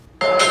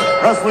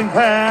Wrestling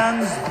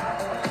fans,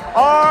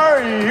 are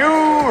you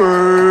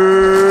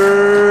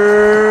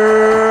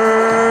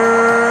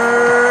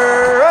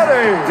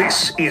ready?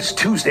 This is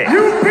Tuesday.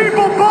 You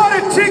people bought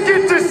a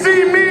ticket to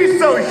see me,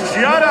 so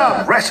shut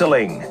up.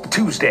 Wrestling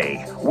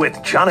Tuesday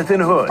with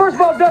Jonathan Hood. First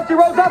of all, Dusty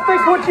Rhodes, I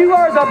think what you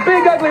are is a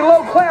big, ugly,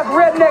 low-class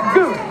redneck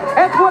goose.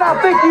 That's what I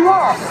think you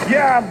are.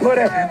 Yeah, I'm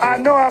pretty. I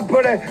know I'm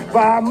pretty, but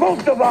I'm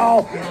most of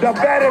all the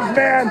baddest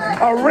man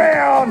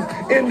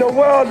around in the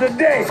world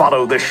today.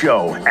 Follow the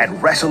show at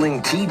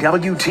Wrestling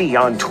TWT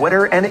on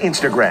Twitter and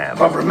Instagram.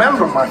 But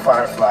remember, my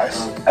fireflies,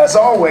 as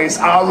always,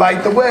 I'll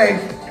light the way,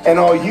 and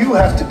all you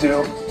have to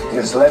do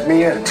is let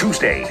me in.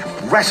 Tuesday,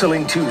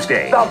 Wrestling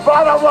Tuesday. The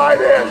bottom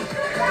line is,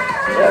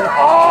 in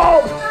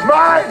all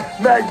my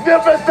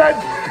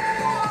magnificence,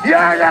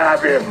 you're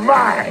gonna be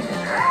mine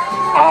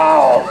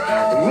all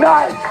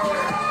night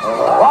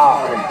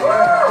long.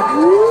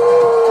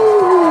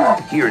 Woo!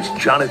 Here's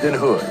Jonathan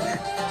Hood.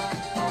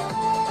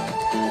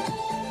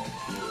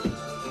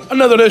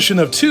 Another edition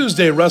of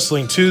Tuesday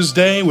Wrestling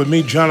Tuesday with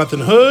me,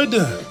 Jonathan Hood.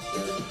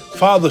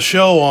 Follow the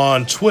show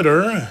on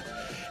Twitter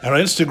and on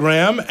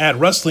Instagram at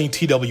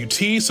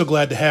WrestlingTWT. So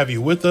glad to have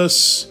you with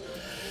us.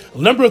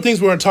 A number of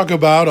things we're going to talk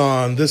about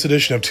on this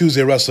edition of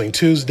Tuesday Wrestling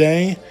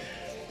Tuesday,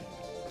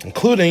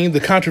 including the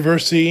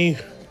controversy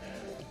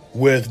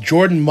with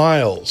Jordan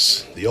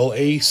Myles, the old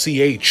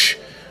ACH,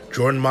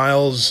 Jordan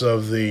Myles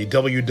of the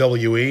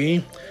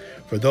WWE.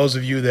 For those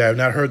of you that have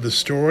not heard the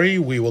story,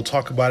 we will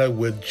talk about it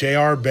with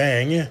JR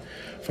Bang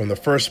from the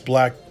First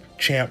Black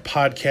Champ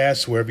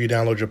podcast. Wherever you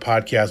download your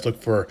podcast, look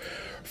for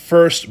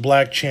First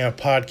Black Champ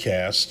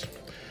podcast.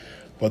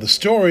 But the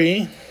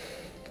story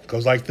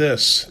goes like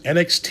this.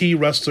 NXT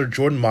wrestler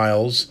Jordan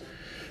Myles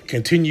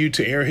continued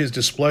to air his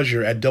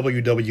displeasure at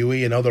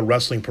WWE and other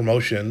wrestling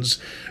promotions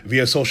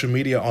via social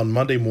media on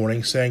Monday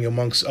morning, saying,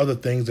 amongst other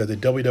things, that the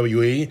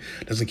WWE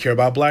doesn't care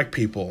about black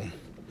people.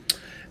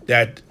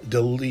 That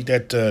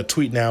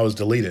tweet now is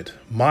deleted.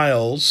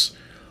 Myles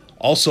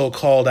also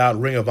called out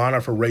Ring of Honor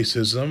for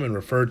racism and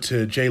referred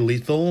to Jay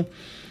Lethal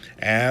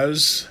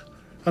as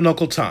an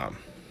Uncle Tom.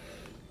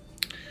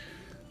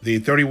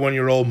 The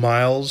 31-year-old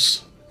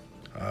Myles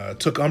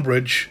took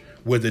umbrage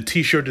with a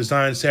t-shirt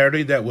design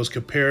Saturday that was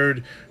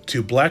compared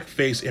to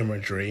blackface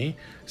imagery,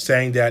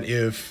 saying that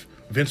if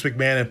Vince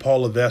McMahon and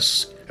Paul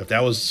Levesque, if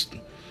that was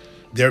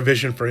their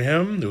vision for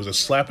him, there was a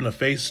slap in the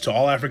face to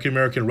all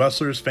African-American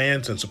wrestlers,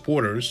 fans, and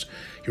supporters.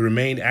 He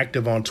remained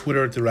active on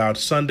Twitter throughout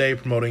Sunday,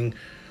 promoting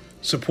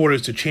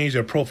supporters to change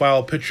their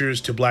profile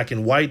pictures to black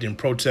and white in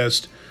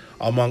protest,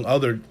 among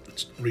other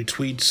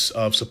retweets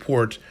of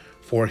support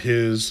for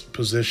his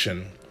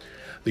position.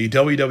 The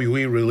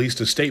WWE released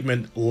a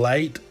statement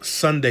late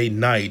Sunday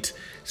night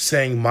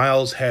saying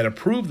Myles had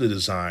approved the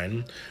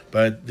design,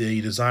 but the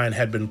design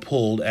had been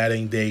pulled,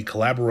 adding they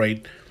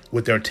collaborate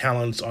with their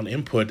talents on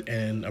input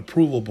and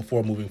approval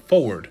before moving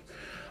forward.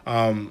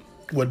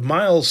 What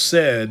Myles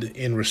said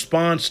in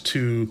response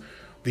to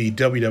the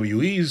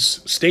WWE's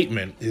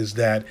statement is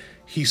that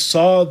he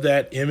saw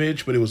that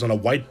image, but it was on a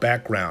white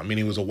background,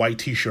 meaning it was a white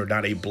t-shirt,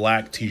 not a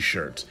black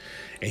t-shirt.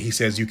 And he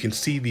says you can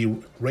see the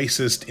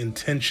racist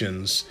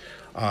intentions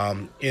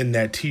in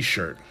that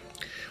t-shirt.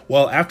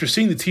 Well, after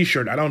seeing the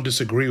t-shirt, I don't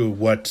disagree with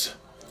what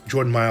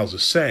Jordan Myles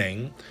is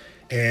saying.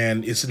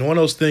 And it's one of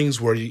those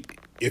things where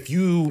if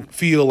you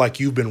feel like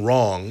you've been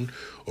wronged,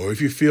 or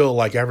if you feel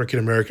like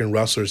African-American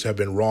wrestlers have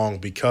been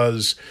wronged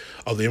because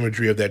of the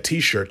imagery of that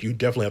t-shirt, you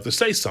definitely have to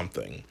say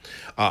something.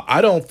 I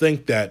don't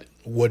think that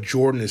what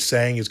Jordan is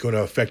saying is going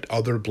to affect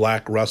other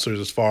black wrestlers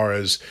as far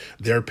as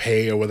their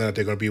pay or whether or not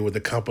they're going to be with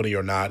the company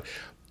or not.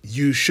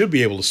 You should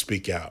be able to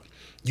speak out.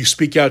 You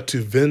speak out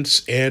to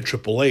Vince and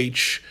Triple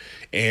H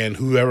and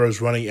whoever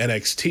is running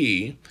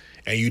NXT,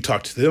 and you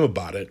talk to them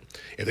about it.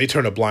 If they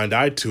turn a blind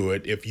eye to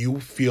it, if you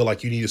feel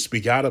like you need to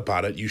speak out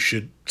about it, you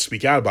should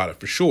speak out about it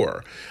for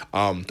sure.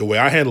 The way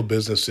I handle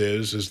business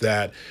is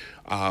that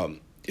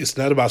it's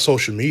not about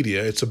social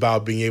media. It's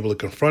about being able to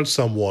confront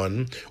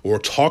someone or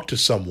talk to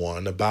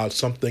someone about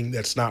something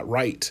that's not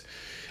right.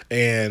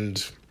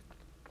 And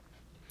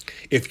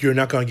if you're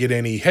not going to get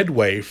any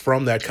headway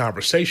from that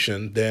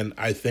conversation, then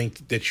I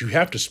think that you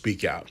have to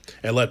speak out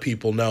and let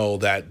people know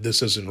that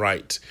this isn't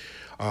right.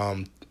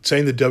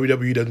 Saying the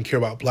WWE doesn't care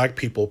about black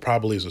people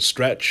probably is a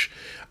stretch.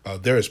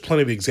 There is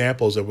plenty of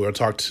examples that we're going to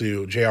talk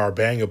to JR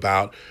Bang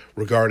about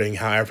regarding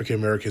how African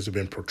Americans have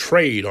been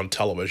portrayed on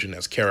television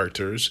as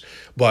characters.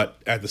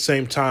 But at the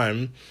same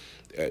time,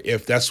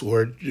 if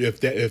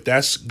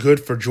that's good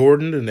for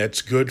Jordan and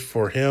that's good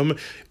for him,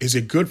 is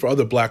it good for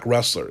other black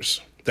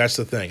wrestlers? That's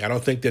the thing. I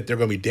don't think that they're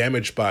going to be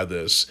damaged by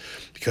this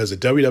because the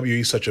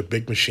WWE is such a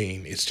big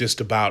machine. It's just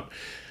about,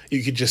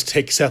 you could just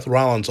take Seth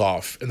Rollins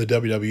off and the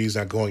WWE is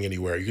not going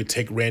anywhere. You could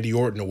take Randy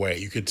Orton away.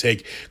 You could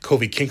take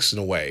Kofi Kingston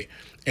away.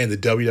 And the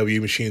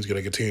WWE machine is going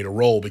to continue to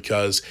roll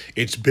because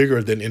it's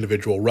bigger than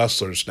individual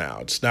wrestlers now.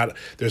 It's not.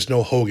 There's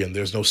no Hogan.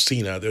 There's no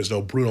Cena. There's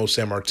no Bruno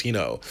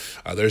Sammartino.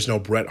 There's no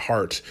Bret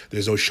Hart.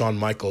 There's no Shawn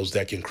Michaels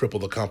that can cripple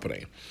the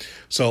company.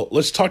 So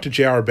let's talk to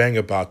JR Bang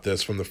about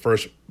this from the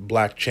First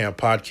Black Champ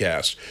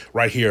podcast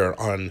right here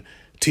on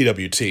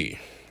TWT.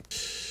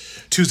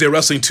 Tuesday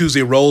Wrestling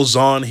Tuesday rolls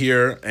on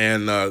here,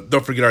 and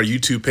don't forget our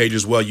YouTube page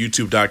as well,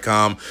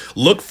 youtube.com.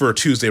 Look for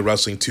Tuesday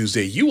Wrestling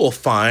Tuesday. You will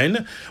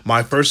find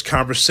my first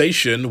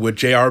conversation with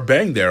JR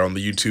Bang there on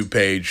the YouTube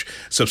page.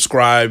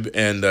 Subscribe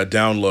and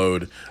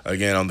download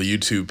again on the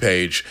YouTube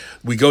page.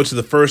 We go to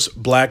the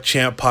First Black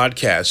Champ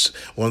podcast.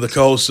 One of the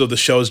co-hosts of the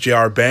show is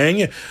JR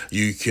Bang.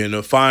 You can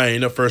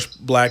find a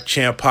First Black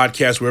Champ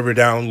podcast wherever you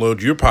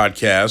download your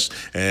podcast,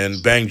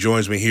 and Bang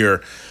joins me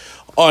here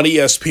on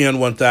ESPN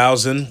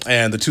 1000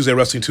 and the Tuesday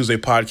Wrestling Tuesday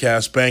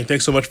podcast. Bang,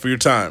 thanks so much for your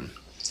time.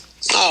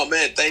 Oh,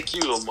 man, thank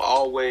you. I'm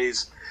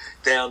always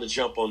down to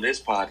jump on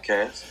this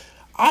podcast.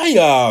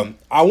 I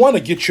want to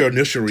get your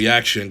initial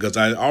reaction because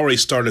I already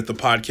started the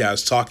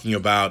podcast talking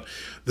about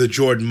the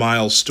Jordan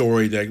Miles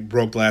story that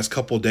broke the last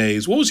couple of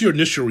days. What was your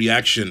initial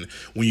reaction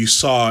when you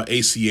saw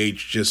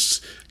ACH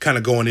just kind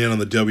of going in on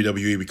the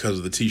WWE because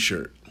of the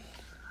T-shirt?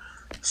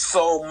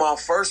 So my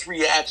first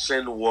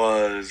reaction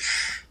was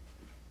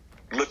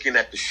looking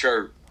at the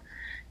shirt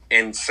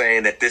and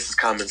saying that this is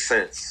common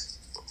sense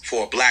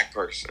for a black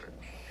person,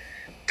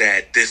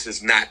 that this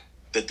is not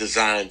the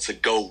design to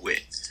go with.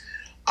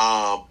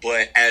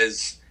 But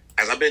as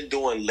I've been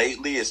doing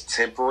lately, is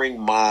tempering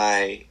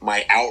my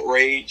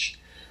outrage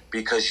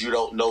because you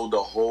don't know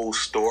the whole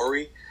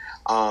story.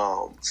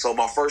 So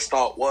my first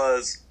thought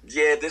was,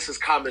 yeah, this is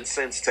common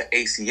sense to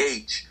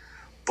ACH,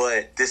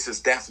 but this is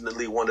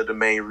definitely one of the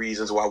main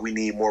reasons why we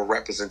need more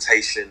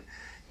representation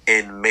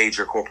in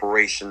major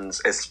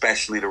corporations,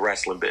 especially the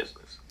wrestling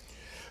business.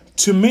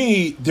 To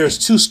me, there's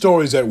two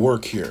stories at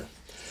work here,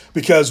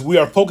 because we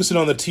are focusing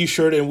on the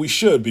T-shirt, and we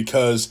should,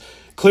 because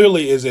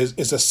clearly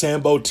it's a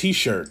Sambo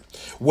T-shirt.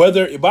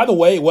 Whether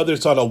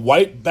it's on a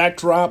white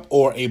backdrop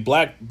or a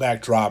black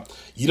backdrop,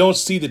 you don't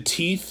see the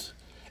teeth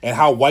and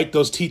how white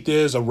those teeth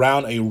is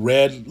around a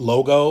red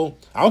logo.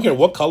 I don't care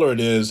what color it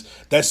is.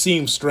 That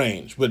seems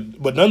strange,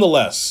 but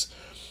nonetheless,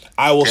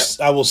 I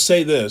will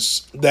say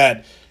this,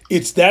 that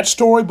it's that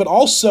story, but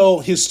also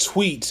his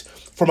tweet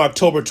from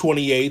October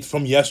 28th,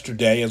 from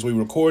yesterday as we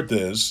record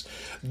this.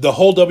 The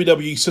whole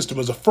WWE system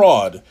is a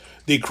fraud.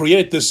 They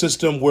created this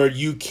system where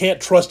you can't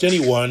trust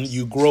anyone,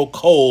 you grow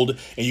cold,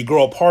 and you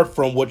grow apart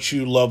from what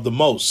you love the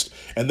most.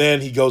 And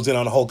then he goes in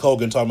on Hulk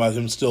Hogan talking about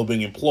him still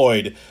being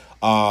employed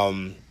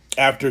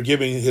after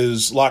giving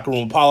his locker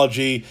room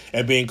apology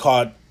and being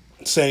caught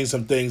saying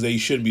some things that he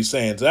shouldn't be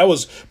saying. So that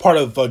was part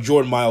of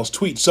Jordan Miles'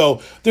 tweet.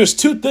 So there's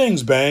two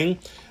things, Bang.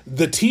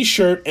 The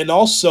T-shirt and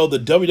also the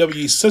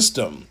WWE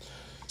system.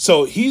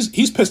 So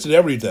he's pissed at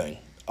everything,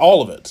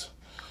 all of it.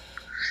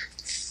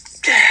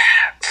 Yeah.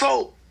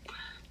 So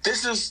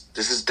this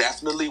is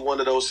definitely one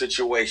of those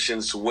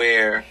situations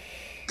where,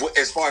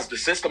 as far as the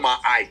system,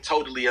 I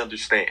totally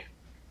understand.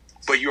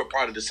 But you're a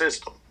part of the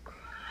system.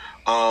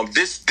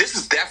 This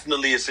is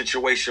definitely a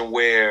situation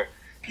where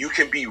you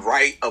can be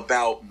right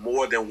about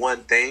more than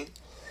one thing.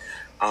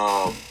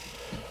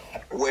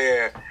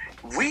 Where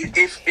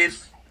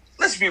if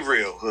let's be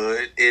real,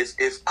 Hood.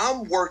 If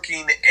I'm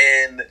working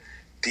in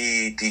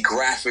the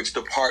graphics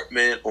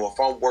department, or if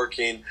I'm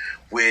working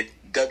with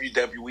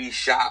WWE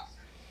shop,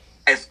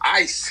 if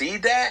I see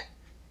that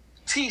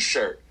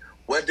T-shirt,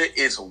 whether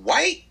it's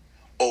white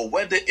or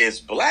whether it's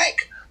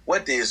black,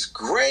 whether it's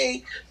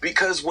gray,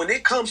 because when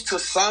it comes to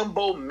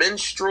Sambo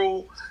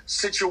minstrel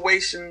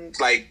situations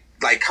like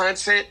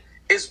content,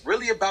 it's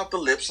really about the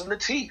lips and the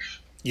teeth.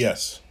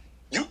 Yes.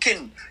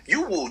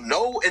 You will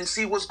know and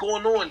see what's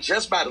going on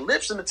just by the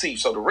lips and the teeth.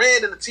 So the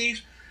red and the teeth,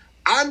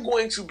 I'm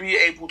going to be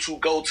able to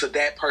go to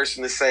that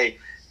person and say,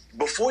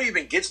 before he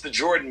even gets to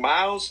Jordan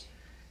Miles,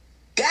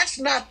 that's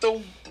not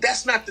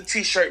the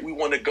T-shirt we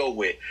want to go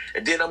with.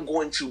 And then I'm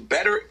going to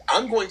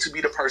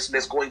be the person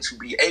that's going to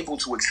be able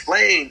to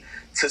explain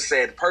to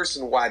said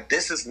person why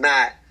this is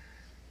not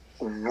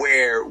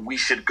where we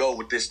should go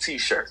with this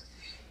T-shirt.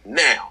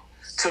 Now,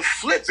 to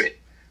flip it,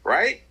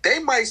 right? They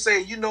might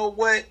say, you know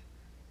what?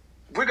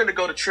 We're going to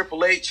go to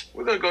Triple H.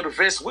 We're going to go to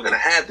Vince. We're going to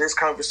have this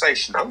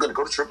conversation. I'm going to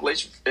go to Triple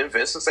H and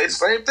Vince and say the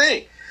same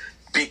thing.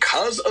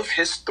 Because of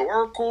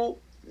historical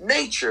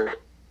nature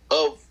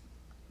of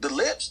the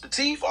lips, the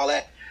teeth, all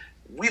that,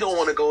 we don't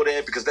want to go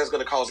there because that's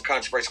going to cause a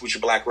controversy with your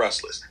black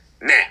wrestlers.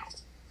 Now,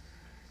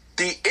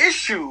 the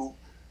issue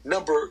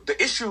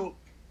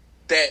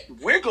that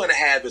we're going to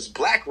have as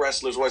black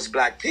wrestlers or as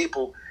black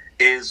people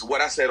is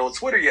what I said on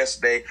Twitter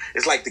yesterday.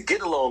 It's like the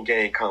get along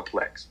gang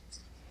complex.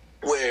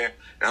 Where,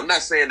 and I'm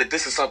not saying that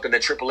this is something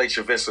that Triple H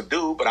or Vince will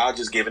do, but I'll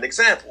just give an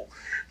example.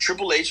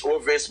 Triple H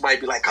or Vince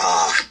might be like,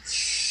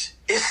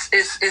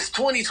 it's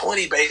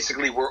 2020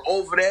 basically. We're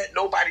over that.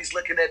 Nobody's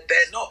looking at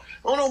that. No,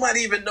 nobody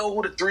even know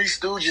who the Three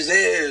Stooges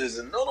is,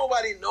 and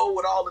nobody know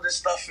what all of this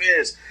stuff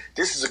is.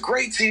 This is a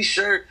great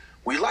T-shirt.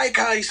 We like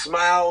how he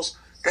smiles.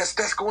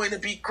 That's going to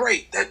be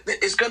great. That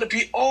is going to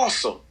be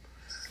awesome.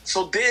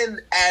 So then,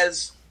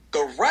 as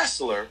the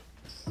wrestler,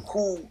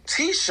 who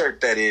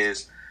T-shirt that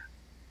is,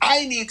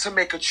 I need to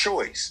make a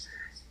choice.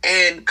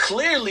 And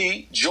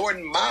clearly,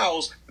 Jordan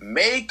Miles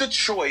made the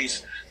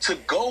choice to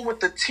go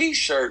with the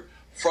T-shirt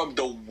from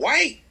the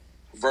white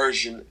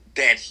version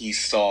that he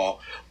saw.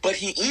 But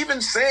he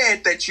even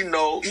said that,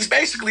 he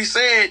basically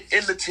said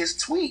in his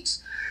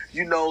tweets,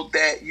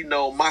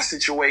 that, my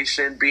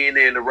situation being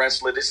in a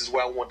wrestler, this is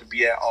where I want to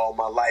be at all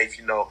my life.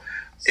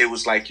 It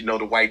was like,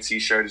 the white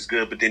t-shirt is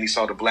good, but then he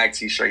saw the black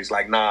t-shirt. He's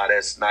like, nah,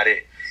 that's not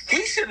it.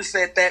 He should have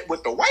said that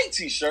with the white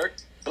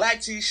t-shirt,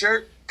 black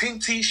t-shirt,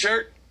 pink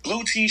t-shirt,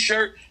 blue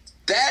t-shirt.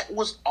 That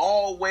was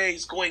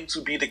always going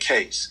to be the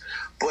case.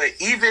 But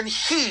even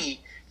he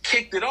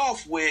kicked it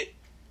off with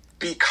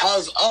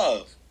because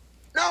of.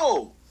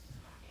 No,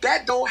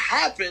 that don't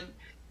happen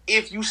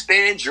if you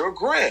stand your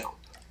ground.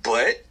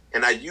 But,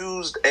 and I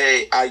used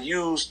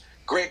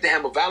Greg the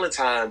Hammer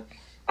Valentine,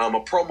 a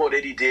promo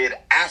that he did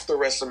after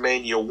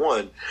WrestleMania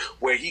 1,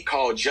 where he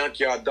called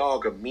Junkyard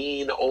Dog a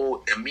mean,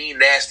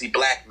 nasty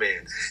black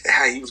man, and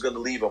how he was going to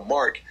leave a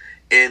mark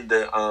in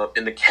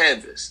the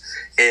canvas.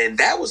 And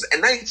that was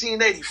in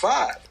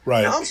 1985.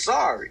 Right. Now, I'm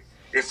sorry.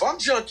 If I'm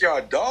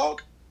Junkyard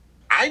Dog,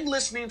 I'm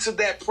listening to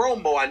that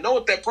promo. I know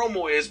what that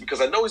promo is because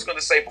I know he's going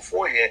to say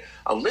beforehand.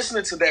 I'm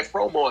listening to that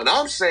promo and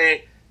I'm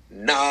saying,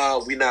 nah,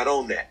 we not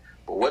on that.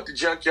 But what the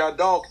Junkyard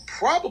Dog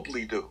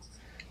probably do?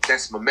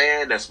 That's my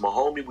man. That's my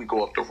homie. We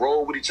go up the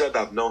road with each other.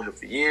 I've known him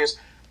for years.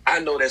 I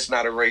know that's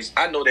not a race.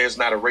 I know there's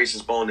not a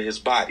racist bone in his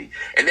body.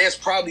 And there's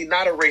probably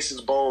not a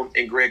racist bone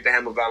in Greg the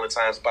Hammer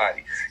Valentine's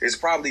body. There's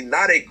probably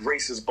not a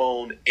racist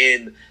bone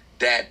in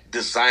that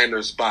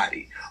designer's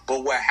body.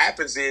 But what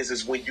happens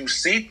is when you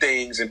see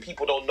things and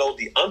people don't know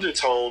the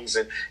undertones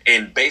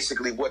and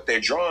basically what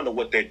they're drawing or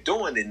what they're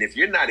doing, and if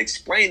you're not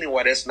explaining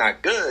why that's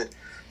not good,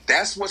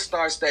 that's what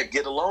starts that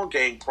get along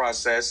game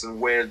process. And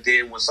where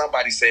then when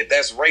somebody said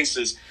that's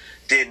racist,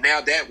 then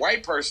now that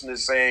white person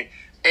is saying,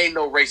 ain't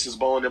no racist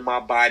bone in my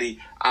body,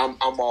 I'm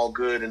all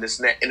good, and it's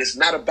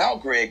not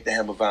about Greg the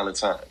Hammer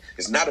Valentine.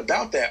 It's not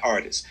about that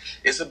artist.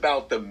 It's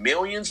about the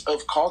millions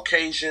of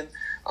Caucasian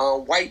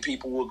white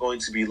people who are going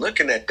to be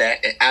looking at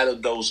that, and out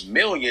of those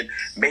million,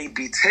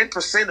 maybe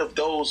 10% of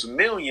those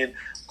million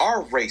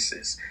are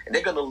racist. And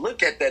they're going to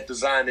look at that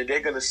design and they're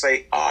going to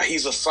say,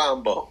 he's a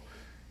Sambo.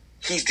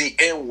 He's the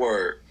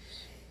N-word.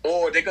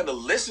 Or they're going to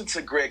listen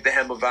to Greg the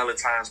Hammer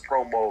Valentine's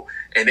promo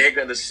and they're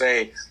going to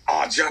say,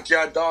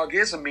 Junkyard Dog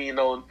is a mean,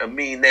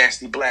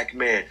 nasty black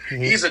man.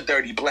 Mm-hmm. He's a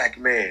dirty black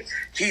man.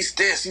 He's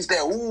this, he's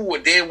that. Ooh,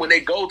 and then when they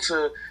go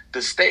to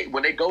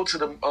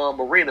the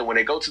arena, when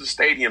they go to the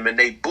stadium and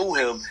they boo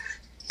him,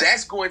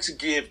 that's going to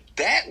give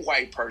that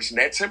white person,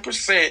 that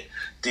 10%,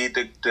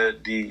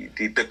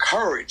 the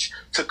courage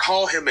to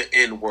call him an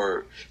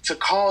N-word, to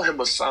call him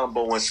a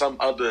Sambo and some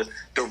other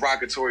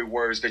derogatory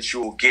words that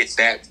you'll get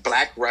that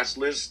black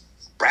wrestlers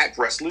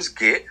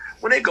get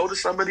when they go to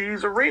some of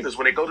these arenas,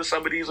 when they go to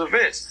some of these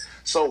events.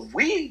 So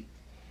we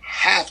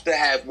have to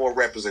have more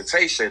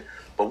representation,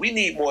 but we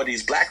need more of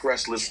these black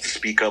wrestlers to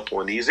speak up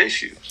on these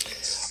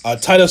issues.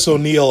 Titus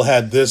O'Neil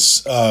had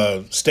this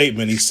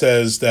statement. He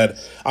says that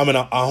I'm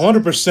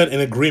 100% in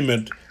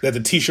agreement that the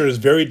T-shirt is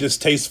very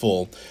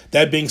distasteful.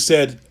 That being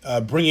said,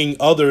 bringing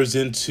others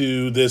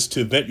into this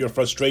to vent your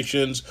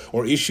frustrations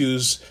or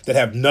issues that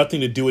have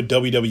nothing to do with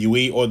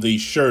WWE or the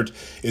shirt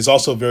is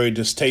also very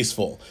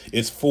distasteful.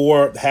 It's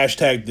for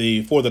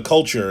the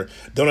culture.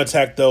 Don't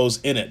attack those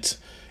in it.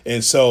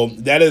 And so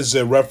that is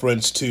a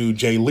reference to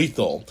Jay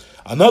Lethal.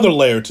 Another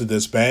layer to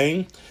this,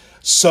 Bang.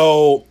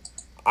 So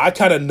I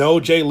kind of know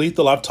Jay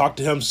Lethal. I've talked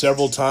to him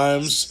several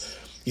times.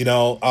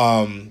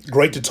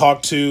 Great to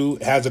talk to.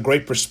 Has a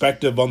great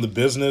perspective on the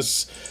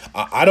business.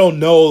 I don't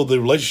know the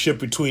relationship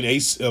between I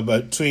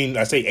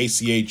say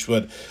ACH,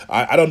 but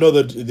I don't know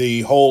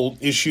the whole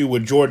issue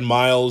with Jordan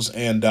Miles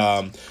and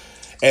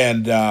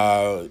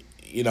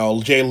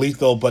Jay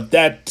Lethal. But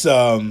that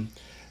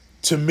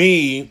to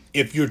me,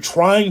 if you're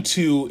trying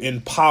to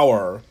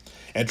empower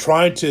and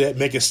trying to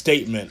make a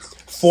statement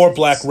for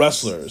black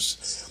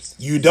wrestlers,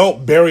 you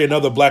don't bury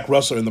another black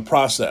wrestler in the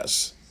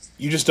process.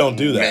 You just don't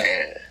do that.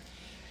 Man,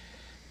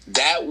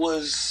 that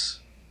was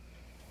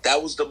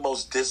the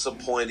most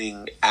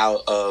disappointing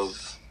out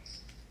of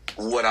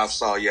what I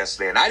saw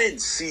yesterday, and I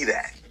didn't see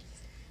that.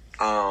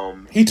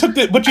 He took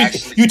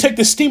you take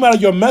the steam out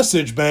of your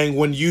message, Bang,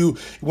 when you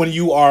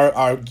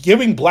are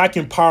giving black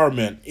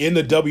empowerment in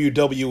the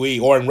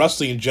WWE or in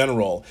wrestling in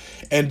general,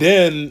 and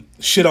then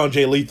shit on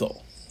Jay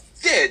Lethal.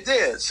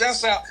 Yeah.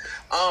 Shouts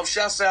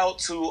out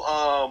to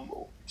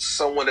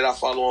someone that I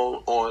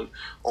follow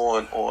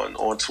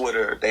on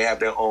Twitter. They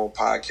have their own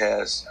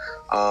podcast,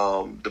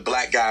 the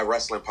Black Guy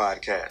Wrestling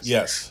Podcast.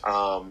 Yes.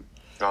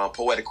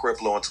 Poetic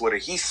Crippler on Twitter.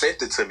 He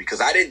sent it to me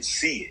because I didn't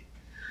see it.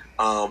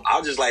 I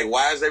was just like,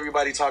 why is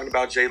everybody talking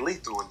about Jay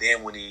Lethal? And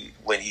then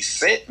when he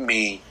sent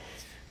me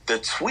the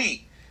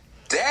tweet,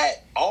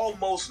 that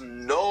almost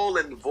null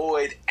and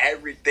void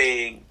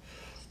everything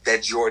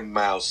that Jordan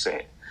Miles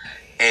said.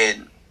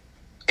 And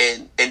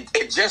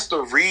just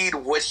to read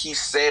what he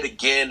said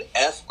again,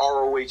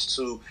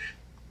 FROH2,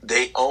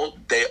 they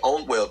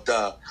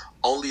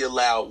only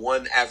allowed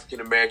one African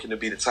American to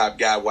be the top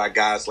guy, while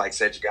guys like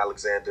Cedric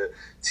Alexander,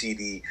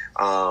 TD,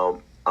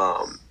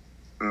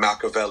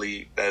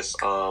 Machiavelli, that's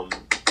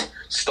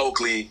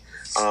Stokely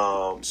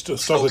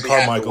Carmichael,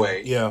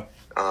 Hathaway, yeah,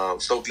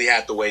 Stokely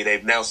Hathaway.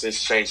 They've now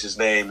since changed his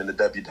name in the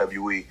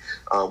WWE,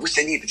 which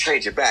they need to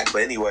change it back.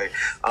 But anyway,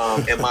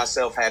 and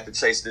myself had to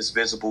chase this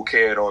visible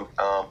carrot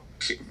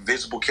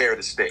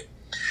stick.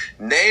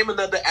 Name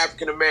another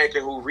African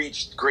American who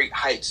reached great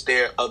heights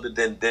there other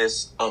than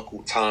this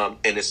Uncle Tom,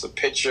 and it's a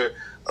picture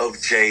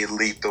of Jay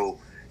Lethal.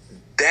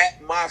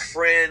 That, my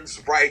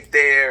friends, right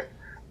there,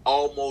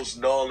 almost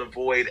null and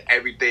void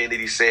everything that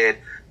he said,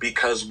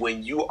 because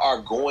when you are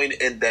going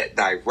in that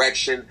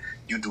direction,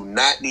 you do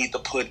not need to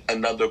put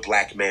another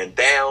black man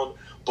down,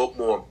 but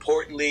more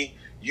importantly,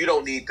 you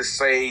don't need to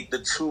say the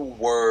two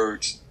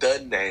words,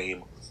 the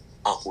name,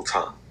 Uncle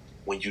Tom.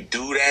 When you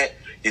do that,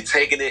 you're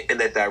taking it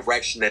in a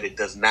direction that it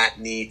does not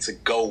need to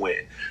go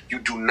in. You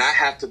do not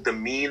have to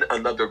demean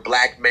another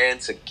black man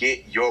to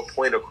get your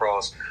point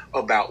across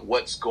about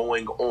what's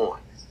going on.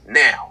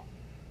 Now,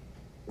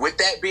 with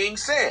that being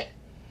said,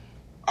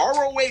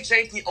 ROH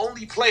ain't the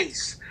only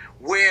place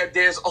where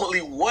there's only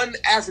one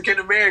African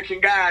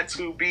American guy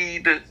to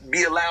be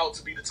allowed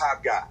to be the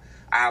top guy.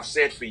 I've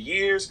said for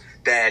years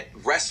that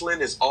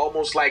wrestling is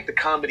almost like the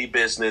comedy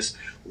business,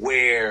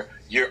 where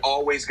you're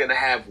always going to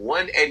have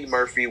one Eddie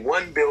Murphy,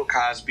 one Bill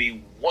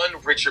Cosby, one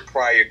Richard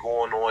Pryor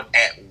going on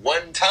at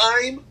one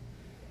time,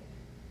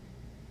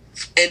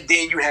 and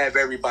then you have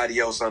everybody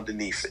else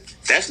underneath it.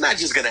 That's not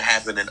just going to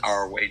happen in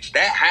ROH.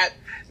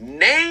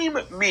 Name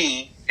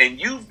me, and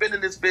you've been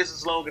in this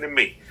business longer than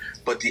me,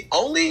 but the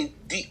only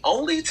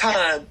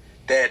time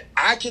that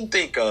I can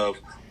think of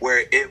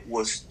where it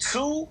was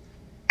two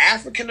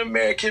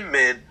African-American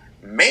men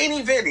main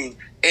eventing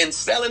and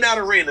selling out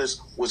arenas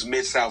was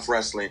Mid-South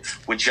Wrestling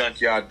with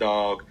Junkyard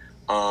Dog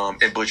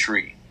and Butch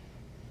Reed.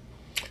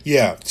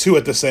 Yeah, two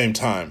at the same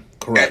time.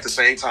 Correct. At the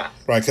same time.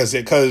 Right,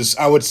 because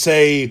I would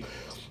say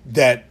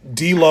that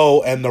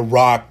D'Lo and The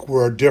Rock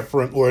were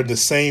the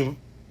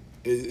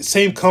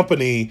same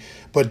company,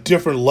 but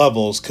different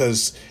levels,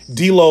 because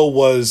D'Lo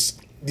was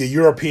the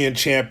European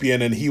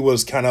champion, and he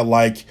was kind of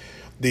like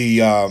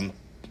the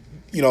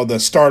the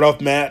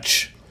start-off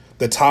match,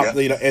 the top,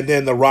 Yep. And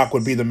then The Rock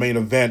would be the main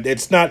event.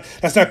 That's not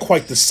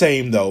quite the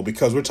same though,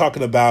 because we're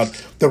talking about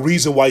the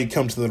reason why you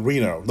come to the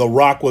arena. The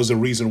Rock was the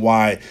reason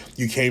why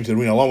you came to the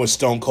arena, along with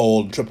Stone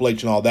Cold, Triple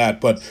H, and all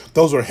that. But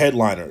those were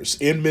headliners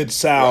in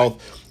Mid-South.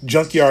 Right.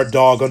 Junkyard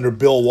Dog under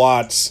Bill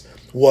Watts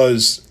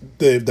was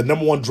the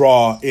number one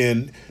draw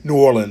in New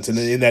Orleans and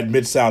in that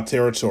Mid-South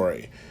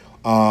territory.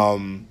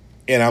 And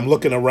I'm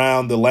looking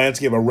around the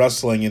landscape of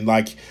wrestling, and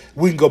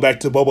we can go back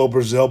to Bobo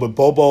Brazil, but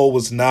Bobo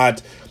was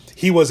not.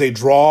 He was a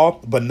draw,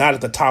 but not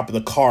at the top of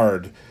the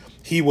card.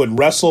 He would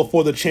wrestle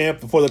for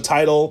the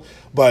title,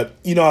 but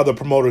you know how the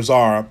promoters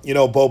are.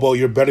 Bobo,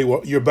 you're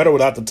better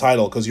without the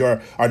title because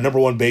you're our number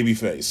one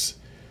babyface.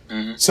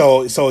 Mm-hmm.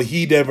 So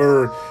he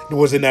never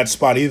was in that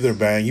spot either,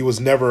 Bang. He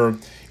was never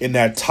in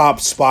that top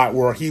spot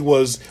where he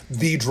was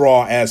the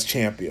draw as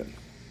champion.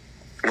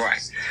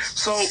 Right.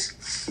 So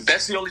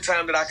that's the only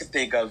time that I could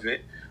think of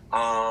it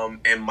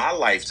in my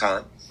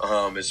lifetime.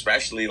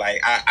 Especially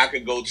I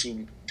could go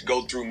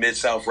through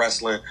Mid-South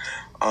Wrestling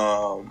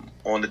on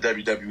the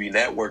WWE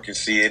Network and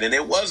see it, and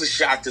it was a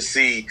shock to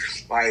see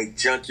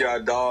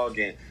Junkyard Dog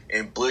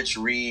and Butch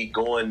Reed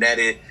going at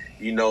it,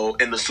 in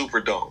the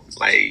Superdome.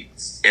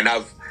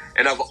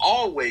 And I've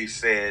always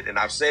said, and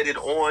I've said it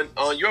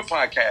on your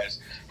podcast,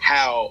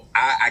 how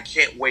I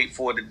can't wait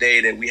for the day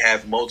that we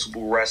have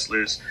multiple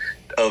wrestlers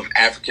of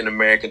African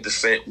American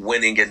descent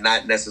winning and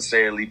not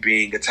necessarily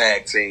being a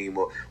tag team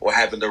or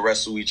having to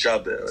wrestle each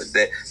other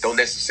that don't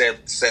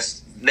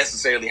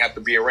necessarily have to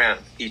be around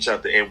each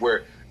other, and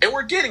we're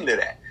getting to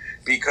that,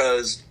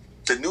 because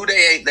the New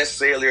Day ain't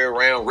necessarily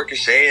around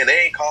Ricochet, and they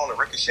ain't calling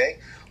Ricochet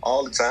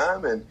all the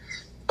time, and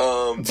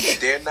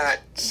they're not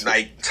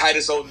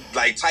Titus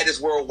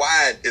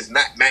Worldwide is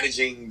not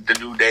managing the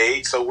New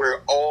Day, so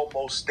we're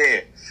almost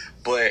there.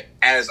 But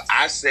as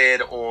I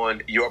said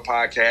on your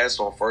podcast,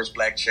 on First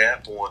Black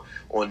Champ,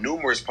 on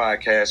numerous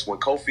podcasts, when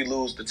Kofi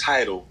loses the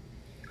title,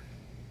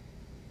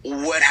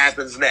 what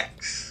happens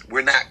next?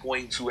 We're not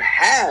going to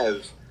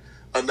have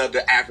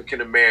another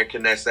African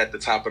American that's at the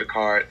top of the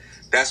card.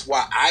 That's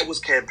why I was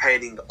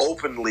campaigning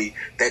openly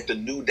that the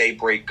New Day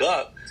break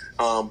up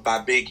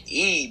by Big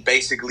E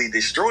basically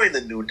destroying the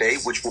New Day,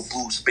 which will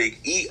boost Big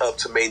E up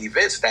to main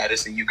event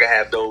status, and you can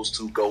have those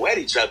two go at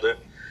each other.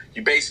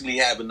 You basically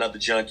have another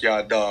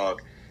Junkyard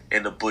Dog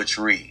and a Butch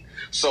Reed.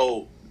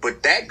 So,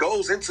 but that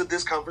goes into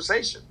this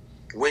conversation.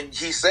 When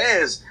he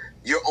says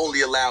you're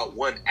only allowed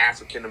one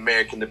African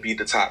American to be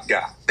the top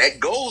guy, that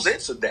goes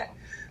into that.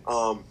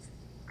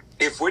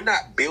 If we're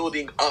not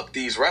building up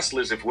these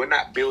wrestlers, if we're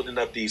not building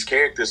up these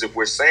characters, if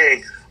we're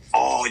saying,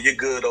 oh, you're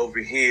good over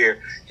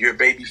here, you're a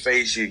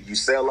babyface, you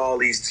sell all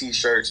these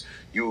T-shirts,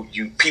 you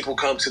people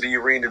come to the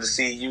arena to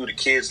see you, the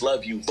kids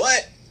love you,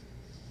 but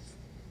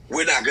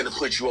we're not going to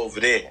put you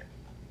over there.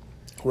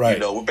 Right.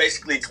 We're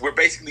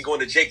basically going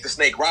to Jake the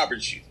Snake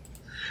Roberts you.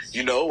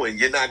 And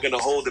you're not going to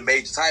hold the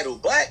major title,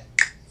 but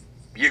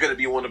you're going to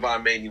be one of our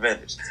main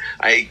eventers.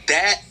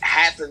 That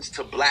happens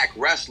to black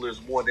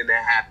wrestlers more than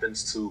that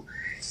happens to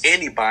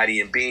anybody,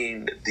 and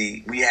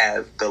we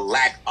have the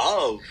lack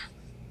of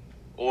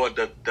or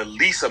the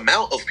least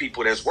amount of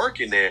people that's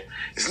working there,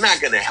 it's not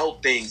going to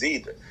help things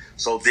either.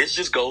 So this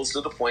just goes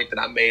to the point that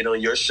I made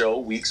on your show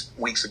weeks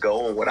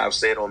ago, and what I've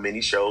said on many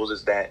shows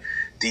is that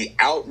the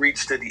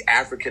outreach to the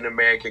African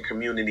American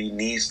community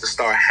needs to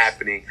start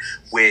happening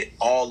with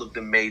all of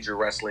the major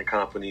wrestling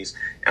companies.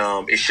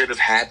 It should have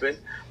happened,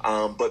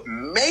 but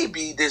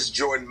maybe this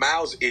Jordan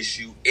Miles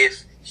issue,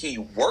 if he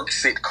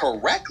works it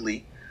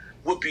correctly,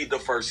 would be the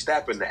first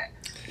step in that.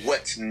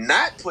 What's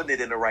not putting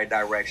it in the right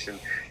direction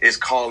is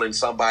calling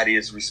somebody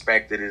as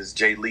respected as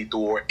Jay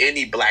Lethal or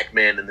any black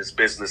man in this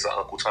business of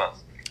Uncle Tom.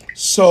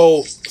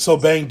 So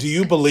Bang, do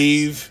you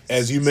believe,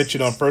 as you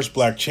mentioned on First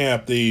Black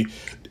Champ,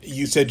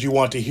 you said you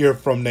want to hear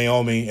from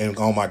Naomi, and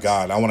oh my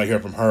God, I want to hear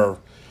from her,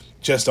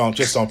 just on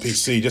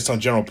PC, just on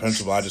general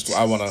principle. I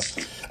want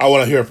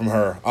to hear from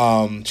her.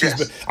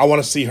 I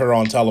want to see her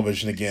on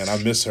television again. I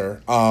miss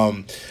her.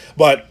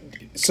 But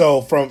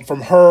so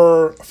from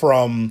her,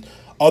 from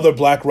other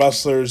black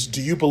wrestlers,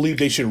 do you believe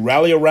they should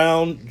rally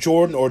around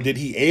Jordan, or did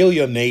he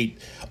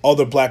alienate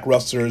other black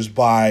wrestlers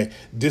by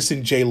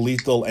dissing Jay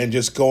Lethal and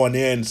just going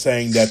in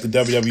saying that the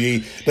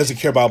WWE doesn't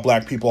care about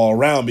black people all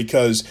around?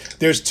 Because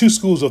there's two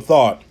schools of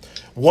thought.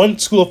 One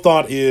school of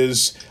thought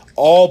is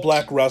all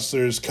black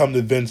wrestlers come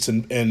to Vince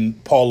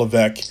and Paul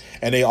Levesque,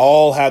 and they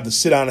all have to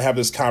sit down and have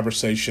this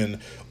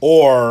conversation.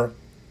 Or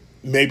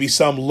maybe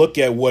some look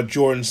at what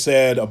Jordan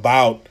said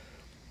about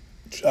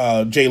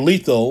Jay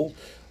Lethal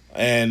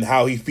and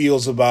how he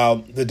feels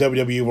about the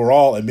WWE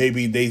overall, and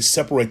maybe they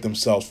separate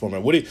themselves from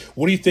it. What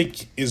do you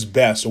think is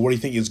best, or what do you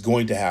think is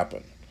going to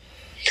happen?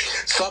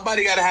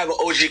 Somebody got to have an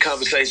OG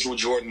conversation with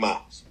Jordan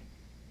Miles.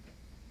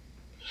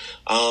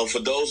 For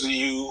those of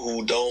you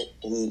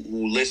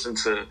who listen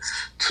to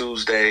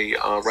Tuesday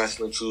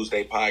Wrestling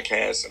Tuesday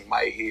podcast and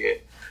might hear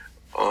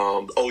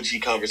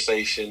OG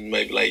conversation,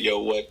 maybe like, yo,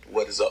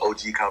 what is an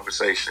OG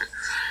conversation?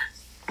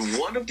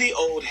 One of the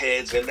old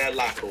heads in that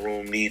locker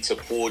room needs to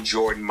pull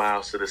Jordan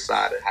Miles to the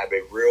side and have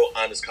a real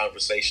honest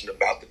conversation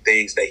about the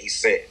things that he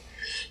said,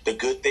 the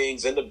good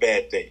things and the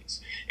bad things.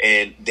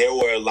 And there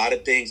were a lot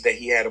of things that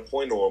he had a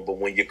point on, but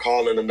when you're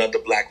calling another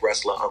black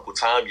wrestler Uncle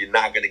Tom, you're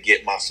not going to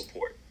get my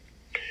support.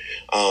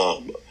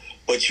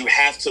 But you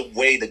have to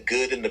weigh the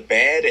good and the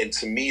bad, and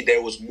to me,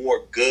 there was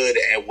more good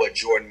at what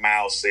Jordan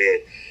Miles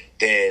said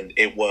than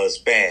it was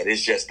bad.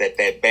 It's just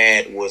that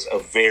bad was a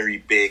very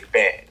big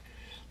bad.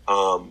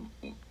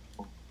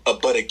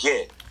 But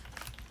again,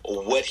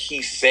 what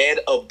he said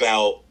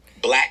about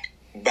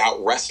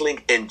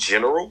wrestling in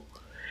general,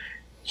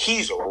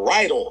 he's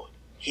right on.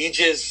 He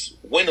just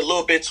went a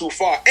little bit too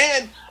far.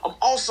 And I'm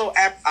also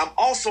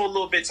a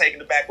little bit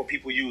taken aback when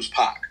people use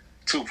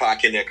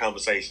Tupac in their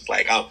conversations.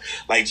 Like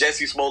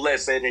Jesse Smollett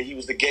said that he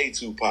was the gay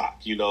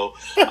Tupac, you know.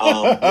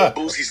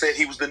 Boosie said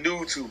he was the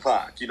new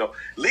Tupac, you know.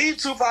 Leave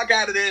Tupac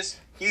out of this.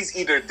 He's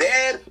either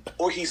dead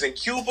or he's in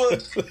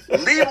Cuba.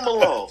 Leave him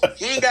alone.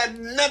 He ain't got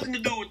nothing to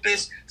do with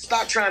this.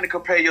 Stop trying to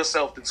compare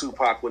yourself to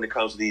Tupac when it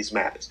comes to these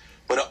matters.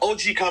 But an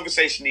OG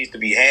conversation needs to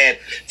be had.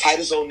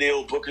 Titus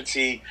O'Neil, Booker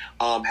T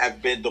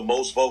have been the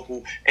most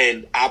vocal,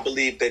 and I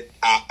believe that,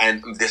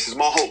 and this is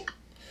my hope.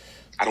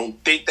 I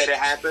don't think that it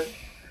happened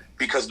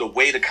because the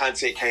way the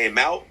content came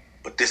out,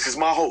 but this is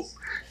my hope,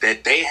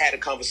 that they had a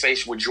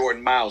conversation with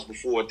Jordan Miles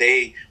before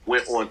they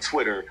went on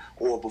Twitter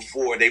or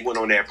before they went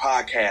on their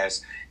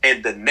podcast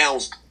and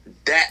denounced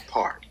that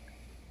part.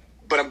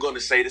 But I'm going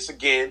to say this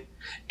again,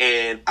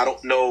 and I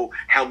don't know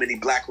how many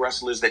black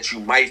wrestlers that you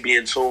might be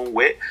in tune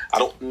with. I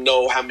don't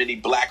know how many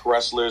black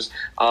wrestlers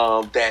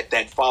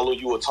that follow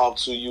you or talk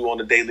to you on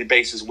a daily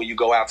basis when you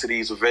go out to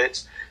these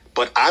events.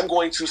 But I'm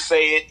going to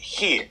say it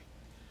here.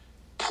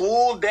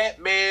 Pull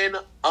that man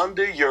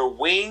under your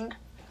wing,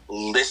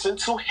 listen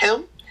to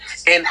him,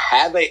 and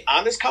have an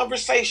honest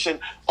conversation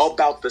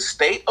about the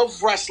state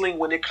of wrestling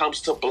when it comes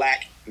to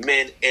black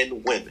men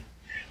and women.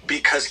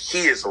 Because he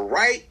is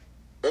right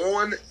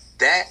on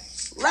that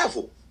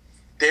level.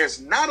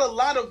 There's not a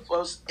lot of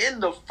us in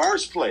the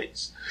first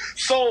place.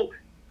 So,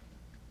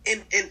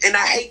 and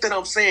I hate that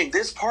I'm saying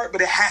this part,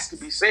 but it has to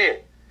be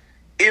said.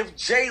 If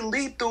Jay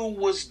Lethal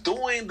was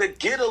doing the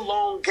Get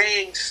Along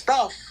Gang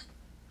stuff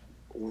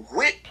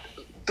with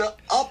the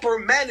upper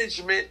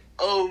management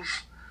of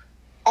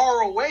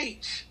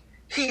ROH,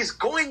 he's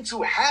going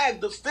to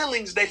have the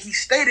feelings that he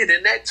stated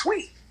in that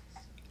tweet.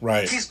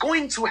 Right. He's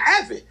going to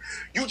have it.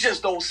 You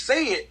just don't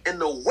say it in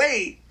the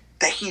way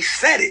that he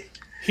said it.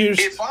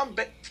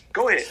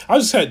 Go ahead. I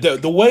just said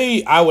the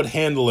way I would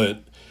handle it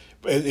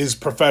is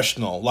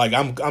professional. Like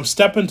I'm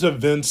stepping to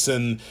Vince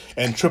and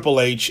Triple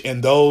H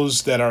and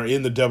those that are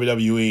in the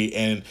WWE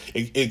and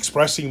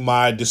expressing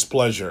my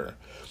displeasure.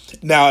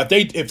 Now,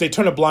 if they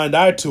turn a blind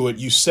eye to it,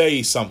 you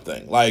say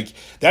something. Like,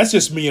 that's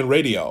just me in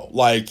radio.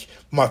 Like,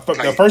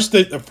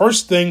 the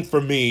first thing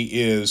for me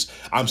is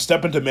I'm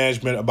stepping to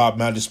management about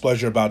my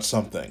displeasure about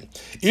something.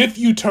 If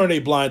you turn a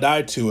blind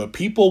eye to it,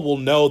 people will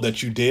know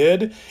that you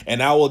did,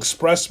 and I will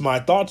express my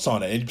thoughts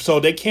on it. And so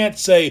they can't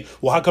say,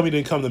 well, how come you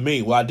didn't come to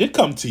me? Well, I did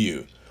come to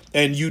you,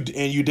 and you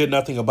did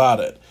nothing about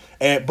it.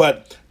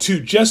 But to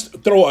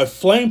just throw a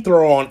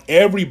flamethrower on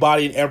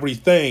everybody and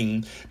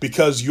everything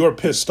because you're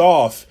pissed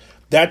off,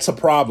 that's a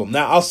problem.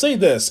 Now, I'll say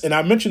this, and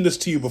I mentioned this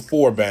to you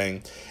before,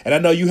 Bang, and I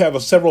know you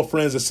have several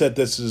friends that said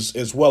this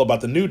as well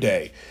about the New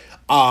Day.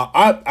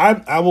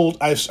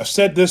 I've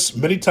said this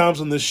many times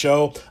on this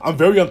show. I'm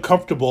very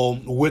uncomfortable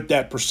with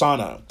that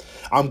persona.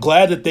 I'm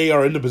glad that they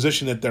are in the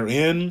position that they're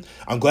in.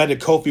 I'm glad that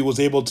Kofi was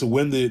able to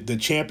win the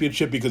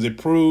championship because it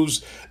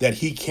proves that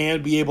he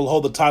can be able to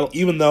hold the title,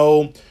 even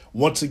though,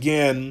 once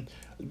again,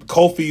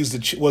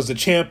 Kofi was the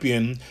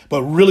champion,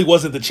 but really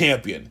wasn't the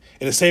champion.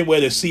 In the same way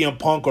that CM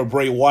Punk or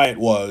Bray Wyatt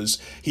was.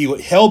 He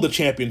held the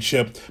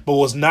championship, but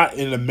was not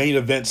in a main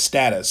event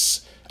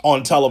status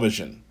on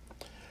television.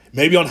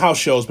 Maybe on house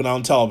shows, but not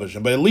on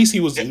television. But at least he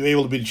was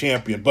able to be the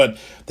champion. But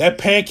that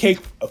pancake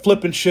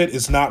flipping shit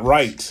is not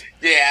right.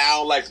 Yeah, I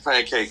don't like the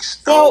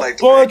pancakes. But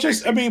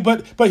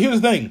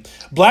here's the thing.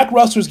 Black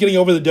wrestlers getting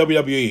over the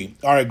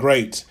WWE. All right,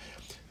 great.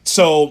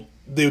 So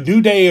the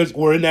New Day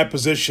were in that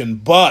position,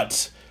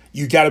 but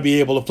you got to be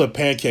able to flip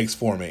pancakes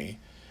for me.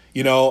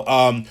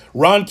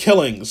 Ron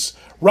Killings.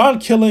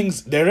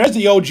 There's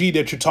the OG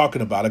that you're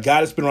talking about, a guy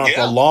that's been around for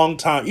a long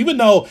time. Even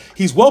though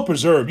he's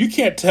well-preserved, you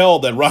can't tell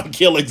that Ron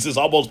Killings is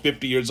almost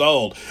 50 years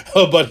old.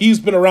 But he's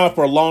been around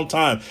for a long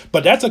time.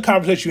 But that's a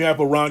conversation you have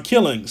with Ron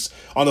Killings.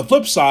 On the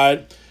flip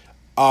side,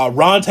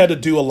 Ron's had to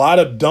do a lot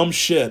of dumb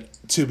shit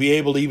to be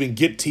able to even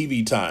get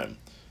TV time.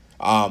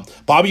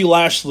 Bobby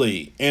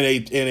Lashley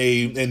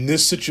in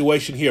this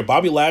situation here.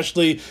 Bobby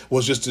Lashley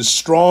was just a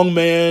strong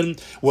man,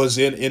 was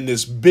in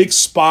this big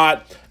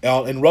spot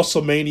in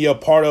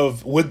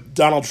WrestleMania, with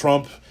Donald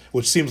Trump,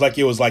 which seems like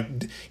it was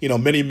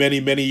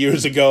many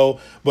years ago.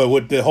 But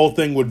with the whole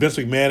thing with Vince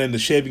McMahon and the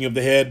shaving of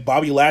the head,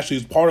 Bobby Lashley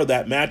is part of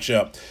that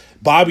matchup.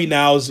 Bobby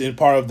now is in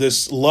part of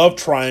this love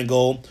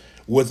triangle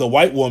with a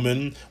white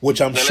woman, which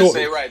let's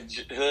say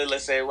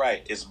it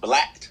right. It's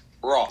Black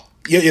Raw.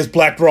 Yeah, it's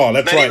Black Raw.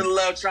 That's right. Not even a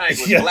love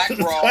triangle. It's Black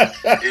Raw.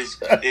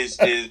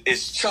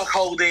 is Chuck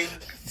Holding.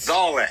 It's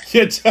all that.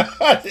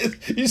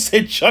 You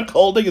say Chuck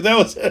Holding? Is that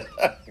what's it?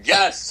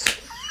 Yes.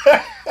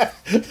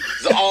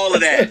 It's all of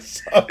that.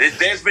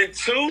 There's been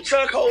 2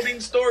 Chuck Holding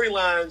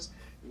storylines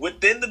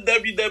within the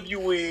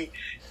WWE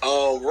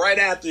right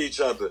after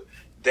each other.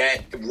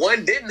 That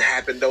one didn't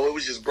happen, though. It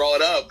was just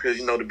brought up because,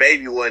 the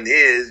baby wasn't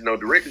his, the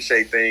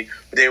Ricochet thing.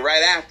 But then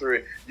right after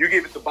it, you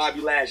give it to Bobby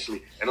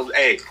Lashley. And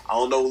I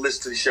don't know who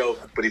listens to the show,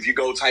 but if you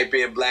go type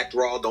in Black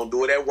Raw, don't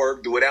do it at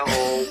work, do it at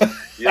home.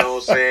 You know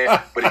what I'm saying?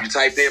 But if you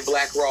type in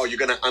Black Raw, you're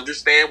going to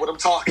understand what I'm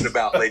talking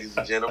about, ladies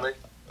and gentlemen.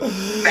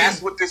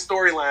 That's what this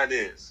storyline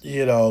is.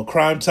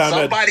 Crime Time.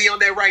 Somebody on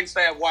that writing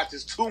staff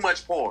watches too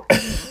much porn.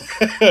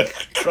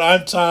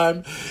 Crime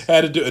Time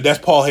had to do it. That's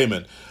Paul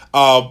Heyman.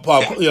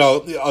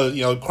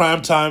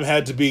 Crime Time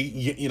had to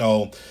be,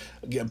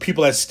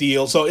 people that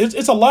steal. So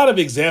it's a lot of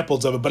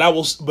examples of it.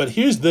 But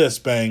here's this,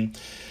 Bang.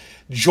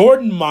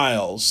 Jordan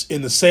Miles,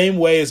 in the same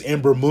way as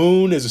Ember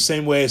Moon, is the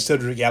same way as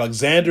Cedric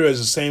Alexander, is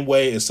the same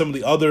way as some of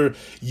the other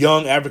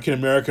young African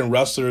American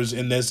wrestlers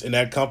in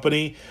that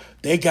company.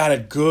 They got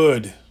it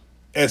good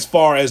as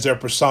far as their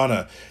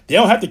persona. They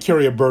don't have to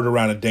carry a bird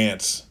around and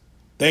dance.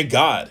 Thank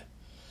God.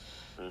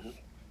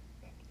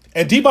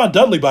 And Devon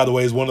Dudley, by the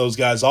way, is one of those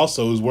guys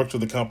also who's worked for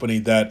the company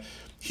that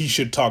he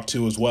should talk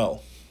to as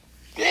well.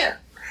 Yeah.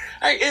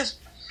 It's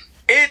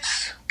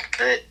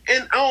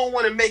and I don't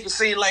want to make it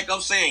seem like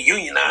I'm saying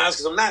unionize,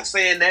 because I'm not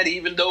saying that,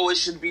 even though it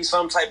should be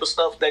some type of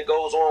stuff that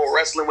goes on with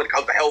wrestling when it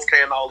comes to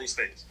healthcare and all these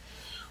things.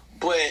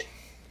 But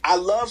I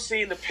love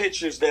seeing the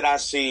pictures that I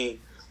see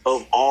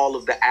of all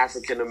of the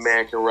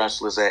African-American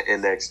wrestlers at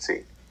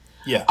NXT.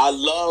 Yeah. I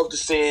loved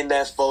seeing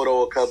that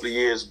photo a couple of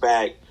years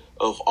back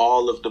of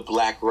all of the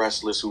black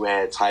wrestlers who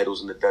had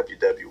titles in the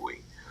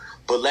WWE.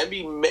 But let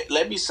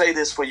me say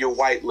this for your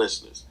white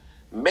listeners.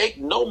 Make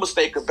no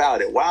mistake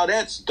about it. While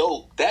that's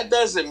dope, that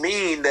doesn't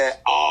mean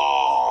that,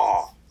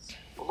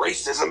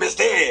 racism is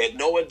dead.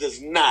 No, it does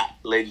not,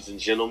 ladies and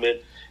gentlemen.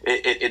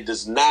 It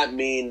does not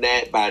mean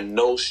that by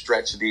no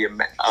stretch.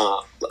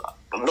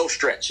 No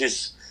stretch.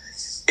 It's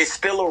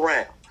still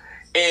around.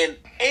 And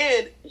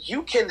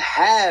you can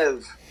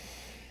have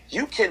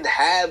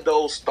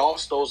those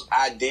thoughts, those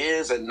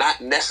ideas, and not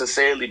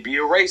necessarily be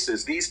a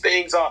racist. These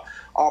things are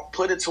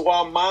put into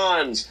our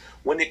minds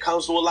when it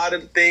comes to a lot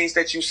of the things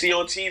that you see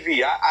on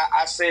TV.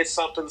 I said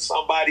something to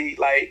somebody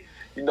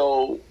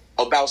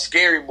about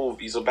scary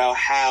movies, about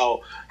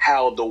how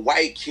the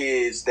white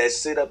kids that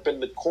sit up in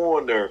the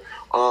corner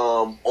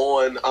on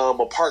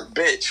a park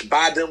bench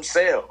by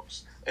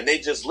themselves, and they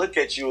just look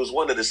at you as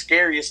one of the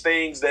scariest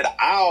things that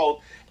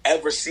I'll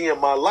ever see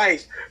in my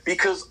life,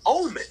 because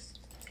Omen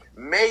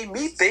made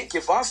me think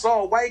if I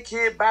saw a white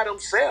kid by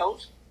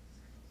themselves,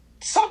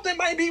 something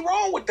might be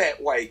wrong with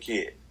that white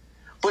kid.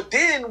 But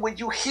then when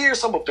you hear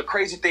some of the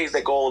crazy things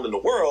that go on in the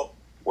world,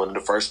 one of the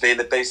first things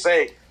that they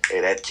say, hey,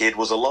 that kid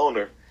was a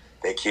loner.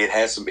 That kid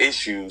had some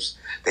issues.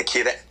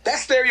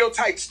 That's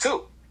stereotypes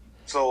too.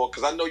 So,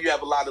 because I know you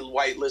have a lot of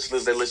white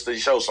listeners that listen to the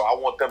show, so I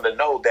want them to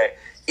know that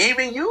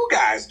even you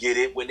guys get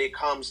it when it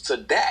comes to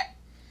that.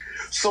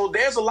 So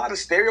there's a lot of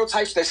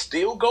stereotypes that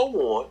still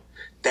go on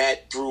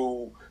that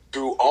through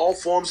all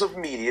forms of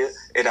media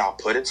it are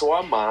put into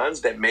our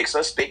minds that makes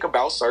us think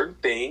about certain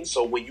things.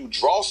 So when you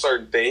draw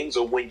certain things,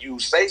 or when you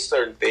say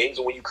certain things,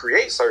 or when you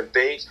create certain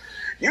things,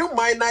 you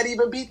might not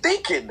even be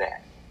thinking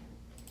that.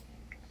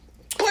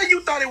 But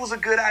you thought it was a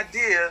good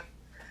idea.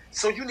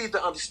 So you need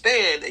to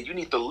understand and you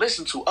need to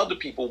listen to other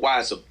people why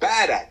it's a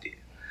bad idea.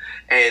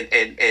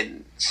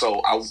 And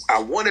so I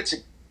wanted to,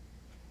 at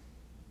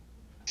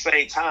the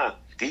same time,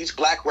 these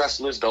black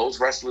wrestlers, those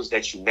wrestlers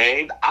that you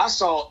named, I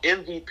saw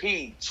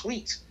MVP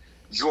tweet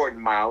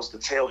Jordan Miles to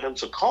tell him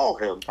to call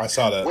him. I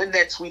saw that when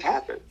that tweet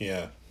happened.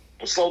 Yeah.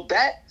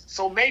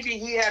 So maybe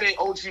he had an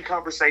OG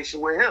conversation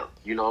with him.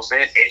 You know what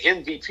I'm saying?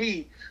 And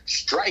MVP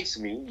strikes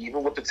me,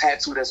 even with the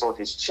tattoo that's on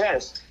his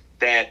chest,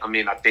 that, I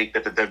mean, I think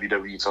that the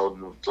WWE told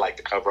him like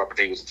to cover up. I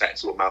think it was a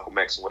tattoo of Malcolm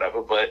X or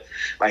whatever. But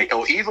like,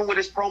 or even with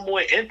his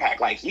promo and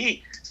Impact, like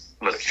he's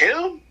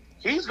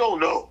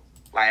gonna know.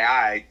 Like,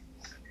 all right,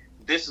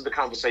 this is the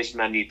conversation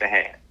I need to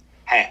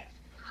have.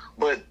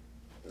 But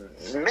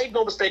make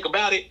no mistake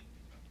about it,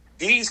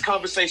 these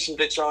conversations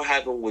that y'all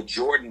having with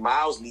Jordan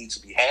Miles need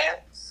to be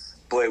had.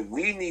 But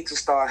we need to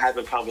start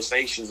having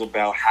conversations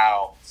about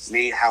how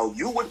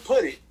you would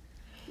put it.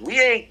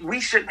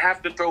 We shouldn't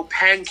have to throw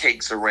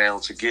pancakes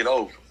around to get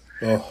over.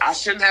 Oh. I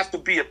shouldn't have to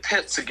be a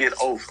pimp to get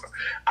over.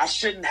 I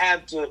shouldn't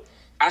have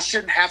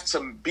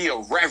to be a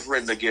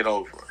reverend to get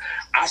over.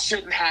 I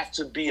shouldn't have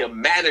to be a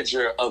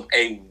manager of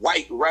a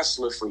white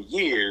wrestler for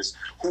years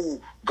who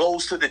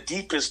goes to the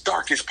deepest,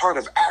 darkest part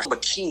of Africa.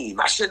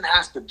 I shouldn't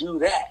have to do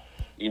that.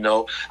 You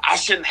know, I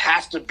shouldn't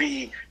have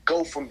to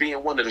go from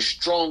being one of the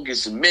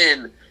strongest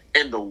men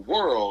in the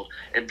world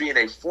and being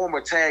a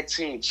former tag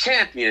team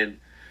champion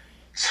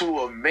to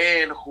a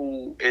man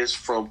who is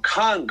from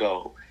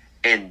Congo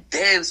and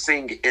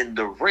dancing in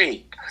the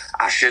ring.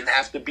 I shouldn't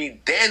have to be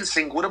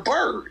dancing with a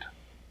bird.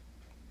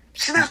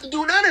 Shouldn't have to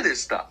do none of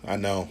this stuff. I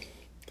know.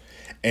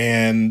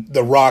 And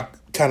The Rock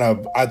kind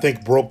of, I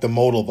think, broke the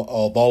mold of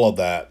all of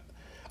that.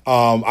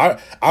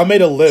 I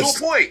made a list.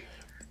 To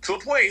a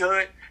point,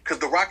 Hood, because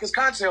The Rock is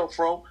Contel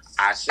Pro.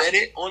 I said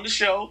it on the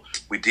show.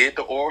 We did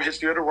the oral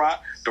history of The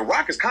Rock. The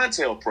Rock is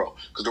Contel Pro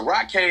because The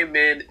Rock came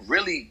in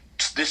really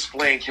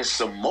displaying his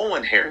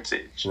Samoan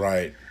heritage.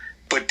 Right.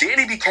 But then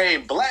he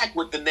became black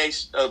with the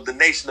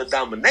Nation of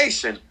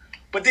Domination.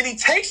 But then he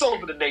takes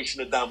over the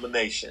Nation of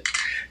Domination.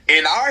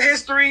 In our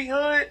history,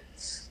 Hood,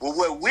 with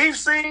what we've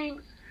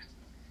seen,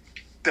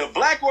 the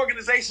black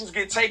organizations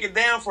get taken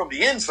down from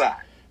the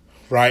inside.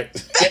 Right.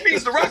 That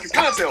means The Rock is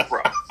Contel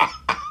Pro.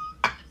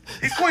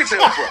 He's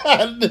Cointel Pro.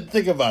 I didn't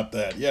think about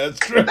that. Yeah, that's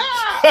true.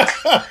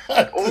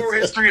 Oral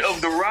history of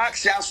The Rock.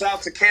 Shouts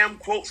out to Cam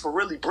Quote for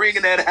really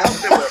bringing that out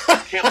there.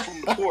 Cam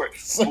from the court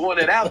throwing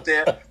it out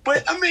there.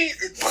 But I mean,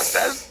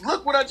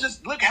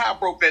 look how I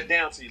broke that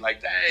down to you.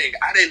 Like, dang,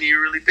 I didn't even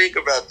really think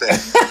about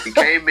that. He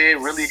came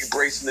in really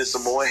embracing this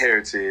Samoan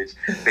heritage.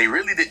 They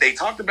really did. They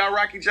talked about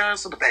Rocky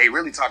Johnson, but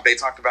they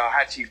talked about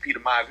High Chief Peter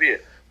Maivia.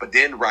 But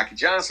then Rocky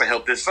Johnson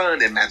helped his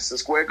son in Madison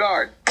Square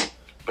Garden.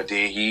 But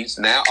then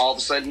all of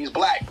a sudden he's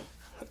black.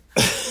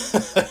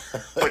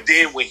 But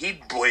then when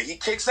he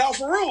kicks out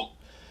Farouk,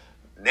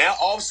 now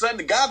all of a sudden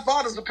the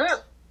Godfather's the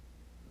pimp.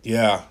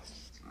 Yeah.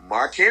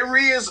 Mark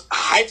Henry is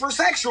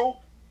hypersexual.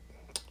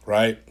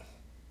 Right.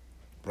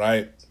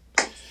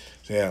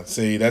 Yeah.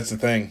 See, that's the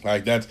thing.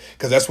 Like that's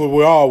because that's what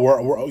we're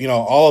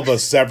all of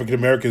us African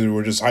Americans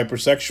were just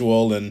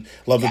hypersexual and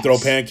love to throw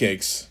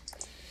pancakes.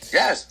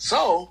 Yes.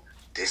 So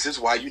this is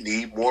why you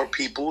need more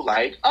people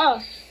like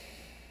us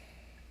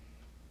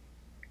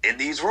in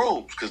these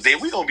rooms, because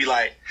then we're going to be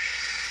like,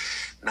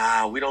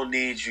 nah, we don't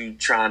need you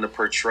trying to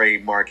portray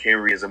Mark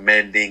Henry as a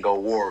Mandingo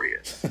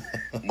warrior.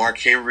 Mark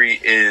Henry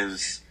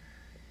is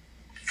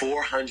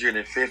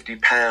 450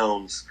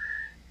 pounds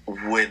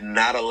with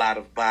not a lot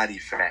of body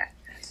fat.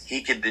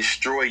 He can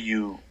destroy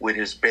you with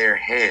his bare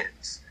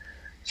hands.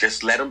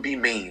 Just let him be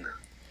mean.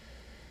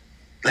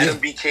 Let him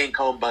be King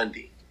Kong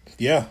Bundy.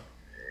 Yeah.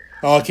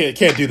 Oh, can't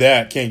do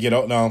that. Can't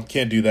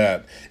do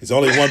that. It's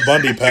only one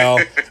Bundy, pal.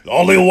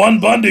 Only one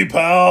Bundy,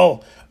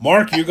 pal.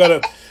 Mark, you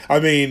gotta.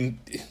 I mean,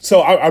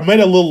 so I made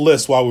a little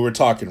list while we were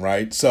talking,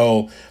 right?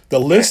 So the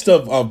list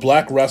of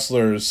black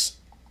wrestlers,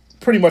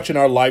 pretty much in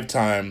our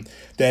lifetime,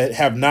 that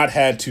have not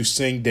had to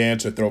sing,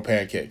 dance, or throw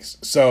pancakes.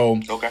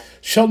 So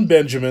Shelton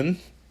Benjamin,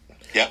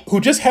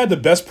 who just had the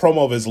best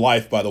promo of his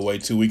life, by the way,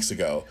 2 weeks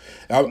ago.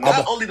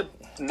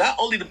 Not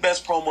only the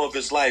best promo of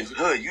his life,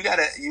 Hood, you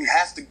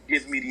have to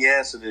give me the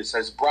answer to this.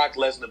 Has Brock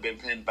Lesnar been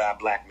pinned by a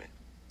black man?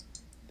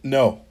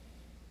 No.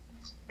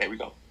 There we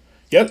go.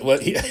 Yeah, well,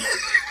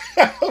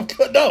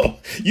 no.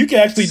 You can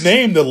actually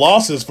name the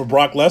losses for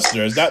Brock Lesnar.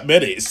 There's not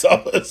many. So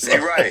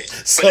you're right.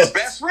 But his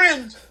best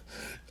friend,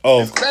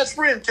 his best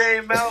friend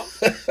came out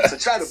to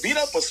try to beat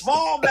up a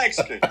small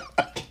Mexican.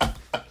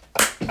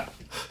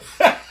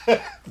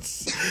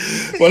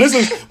 Well, this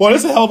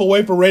is a hell of a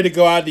way for Ray to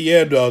go out at the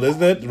end, though,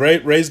 isn't it?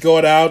 Ray's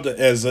going out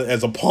as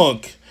a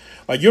punk.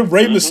 Like, you're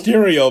Rey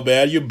Mysterio,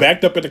 man. You're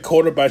backed up in the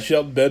corner by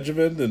Shelton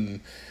Benjamin,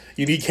 and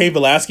You need Cain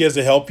Velasquez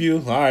to help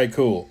you? All right,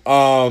 cool.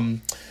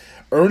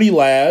 Ernie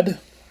Ladd,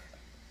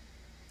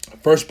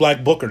 First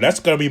Black Booker. That's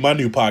going to be my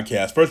new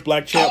podcast. First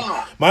Black Champ.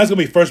 Mine's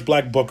going to be First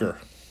Black Booker.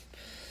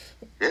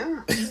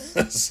 Yeah.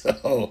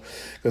 So,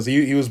 because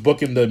he was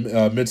booking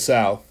the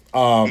Mid-South.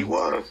 He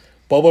was.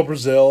 Bobo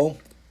Brazil.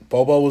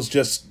 Bobo was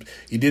just,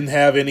 he didn't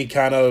have any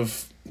kind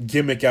of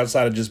gimmick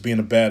outside of just being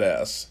a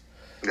badass.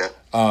 Yeah.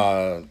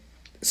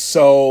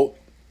 So,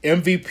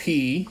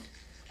 MVP.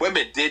 Wait a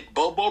minute. Did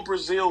Bobo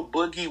Brazil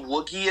boogie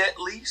woogie at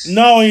least?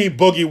 No, he ain't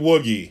boogie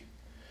woogie.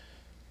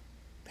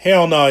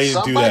 Hell no, he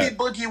didn't do that. Somebody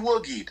boogie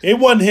woogied. It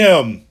wasn't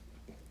him.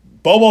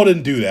 Bobo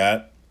didn't do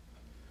that.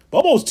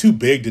 Bobo's too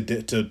big to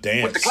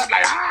dance. With the clap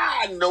like,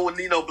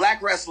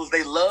 black wrestlers,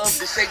 they love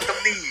to shake them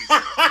knees.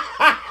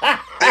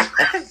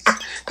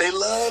 they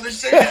love to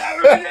shake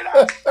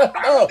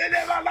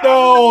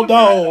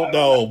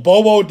No.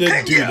 Bobo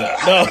didn't do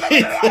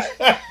that.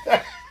 No.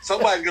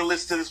 Somebody's going to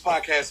listen to this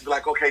podcast and be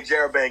like, okay,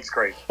 Jared Banks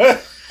crazy.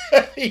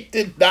 He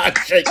did not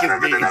shake his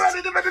knees.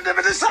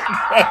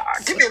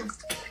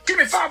 Give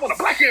me 5 on a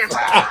black hand.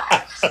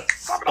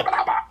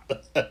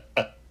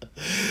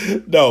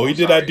 No, he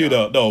did not do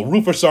that. No,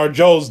 Rufus R.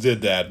 Jones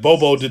did that.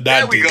 Bobo did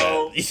not do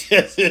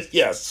that.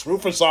 Yes,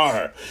 Rufus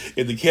R.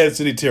 in the Kansas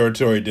City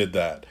territory did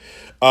that.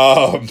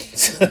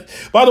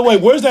 By the way,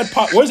 where's that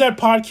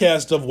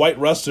podcast of white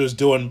wrestlers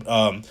doing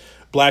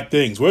black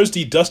things? Where's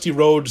the Dusty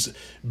Rhodes,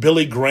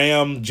 Billy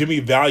Graham, Jimmy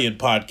Valiant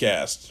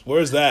podcast?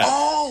 Where's that?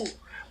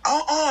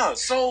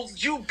 So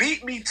you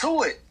beat me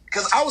to it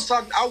because I was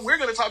talking. We're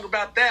going to talk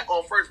about that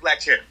on First Black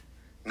Champ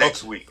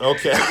next week.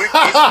 Okay. We're going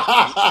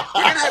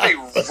to have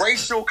a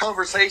racial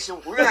conversation.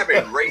 We're going to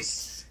have a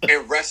race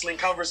and wrestling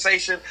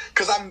conversation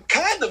because I'm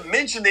kind of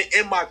mentioning it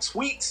in my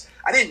tweets.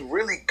 I didn't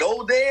really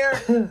go there,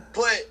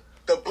 but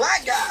the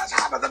black guys,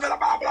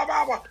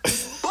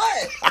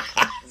 but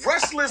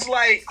wrestlers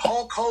like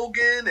Hulk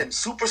Hogan and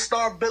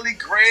superstar Billy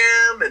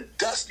Graham and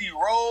Dusty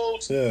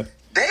Rhodes,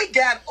 they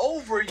got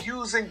over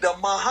using the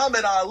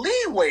Muhammad Ali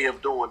way of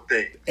doing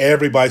things.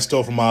 Everybody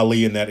stole from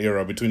Ali in that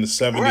era between the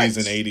 70s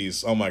and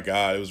 80s. Oh my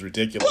God, it was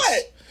ridiculous.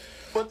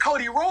 But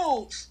Cody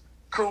Rhodes'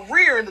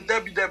 career in the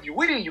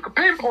WWE, you can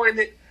pinpoint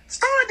it,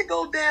 started to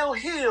go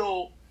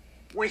downhill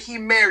when he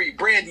married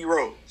Brandy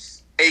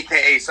Rhodes,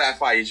 a.k.a.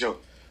 Sapphire Jr.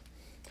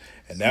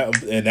 And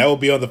that will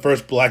be on the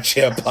First Black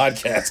Champ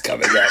podcast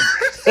coming up.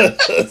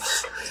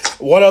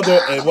 What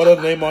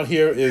other name on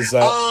here is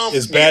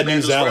Bad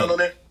News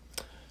Allen?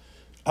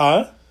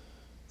 Huh?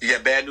 You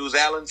got Bad News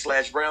Allen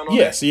 / Brown on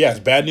Yes,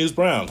 Bad News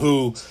Brown,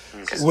 who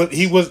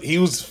he was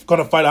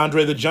going to fight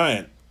Andre the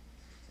Giant.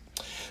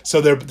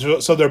 So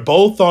they're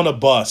both on a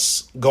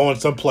bus going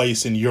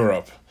someplace in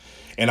Europe.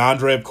 And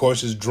Andre, of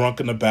course, is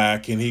drunk in the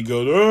back, and he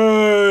goes,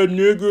 "Hey,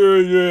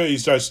 nigger!" Yeah. He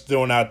starts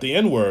throwing out the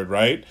N-word,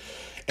 right?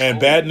 And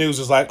Bad News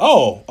is like,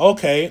 "Oh,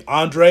 okay,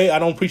 Andre, I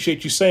don't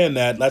appreciate you saying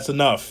that. That's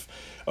enough."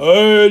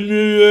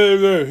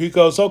 He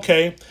goes,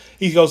 "Okay."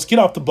 He goes, "Get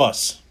off the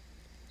bus."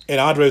 And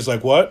Andre's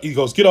like, "What?" He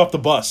goes, "Get off the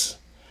bus."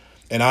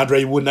 And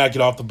Andre would not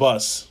get off the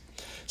bus.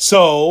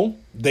 So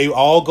they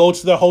all go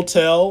to the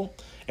hotel,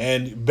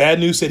 and Bad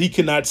News said he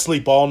could not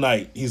sleep all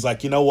night. He's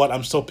like, "You know what?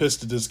 I'm so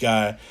pissed at this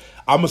guy.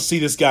 I'm going to see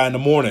this guy in the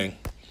morning."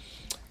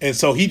 And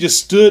so he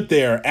just stood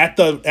there at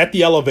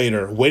the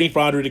elevator waiting for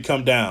Andre to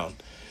come down.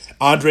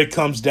 Andre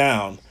comes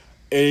down,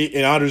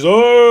 and Andre's,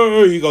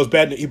 he goes,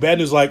 Bad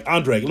News like,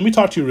 "Andre, let me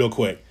talk to you real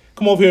quick.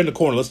 Come over here in the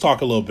corner. Let's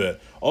talk a little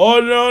bit." "Oh,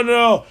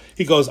 no."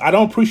 He goes, "I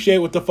don't appreciate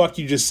what the fuck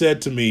you just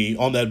said to me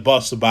on that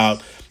bus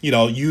about,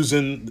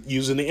 using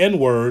the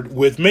N-word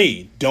with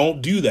me.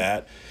 Don't do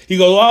that." He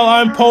goes, "Well,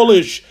 I'm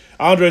Polish."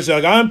 Andre's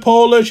like, "I'm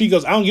Polish." He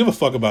goes, "I don't give a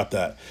fuck about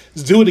that.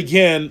 Let's do it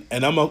again,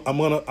 and I'm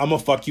gonna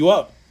fuck you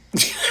up."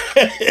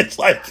 It's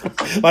like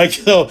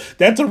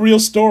that's a real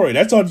story.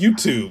 That's on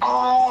YouTube.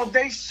 Oh,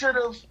 they should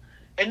have.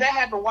 And that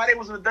happened while they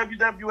was in the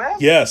WWF?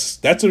 Yes,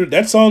 that's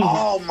on.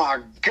 Oh my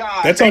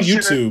God, that's on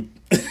YouTube.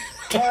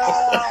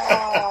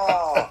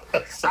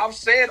 I've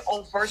said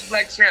on First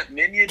Black Champ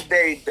many a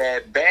day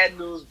that Bad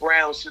News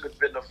Brown should have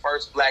been the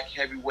first black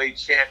heavyweight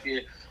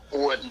champion,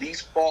 or at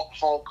least fought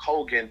Hulk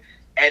Hogan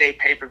at a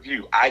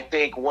pay-per-view. I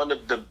think one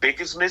of the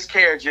biggest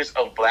miscarriages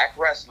of black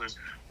wrestlers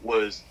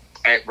was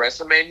at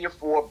WrestleMania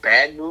 4,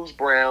 Bad News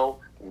Brown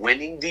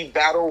winning the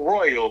Battle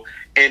Royal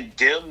and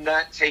them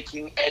not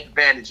taking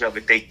advantage of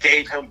it. They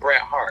gave him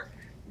Bret Hart.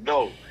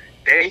 No,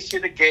 they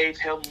should have gave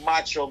him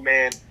Macho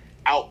Man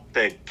out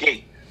the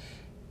gate.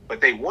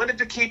 But they wanted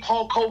to keep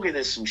Hulk Hogan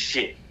in some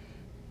shit.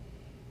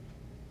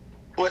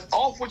 But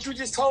off what you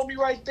just told me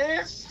right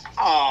there,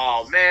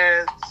 oh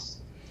man.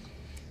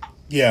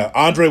 Yeah,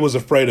 Andre was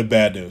afraid of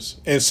Bad News,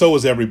 and so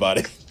was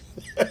everybody.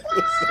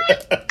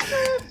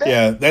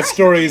 Yeah, that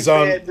story is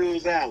on.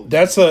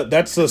 That's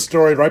a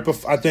story right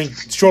before, I think,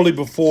 shortly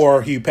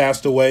before he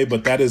passed away.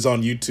 But that is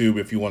on YouTube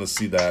if you want to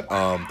see that.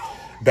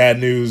 Bad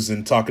News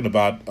and talking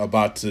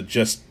about to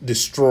just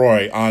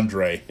destroy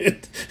Andre.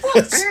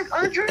 What big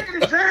Andre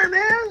the Giant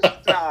is?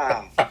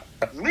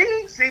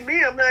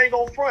 Me, I'm not even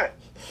gonna front.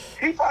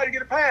 He probably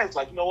get a pass.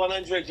 Like, you know what,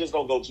 Andre just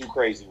don't go too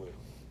crazy with him.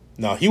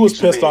 No, he was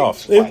pissed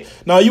off.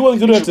 No, you wasn't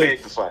good enough to.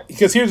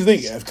 Because here's the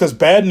thing. Because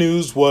Bad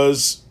News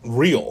was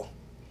real,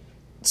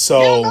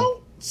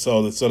 so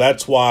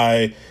that's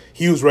why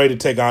he was ready to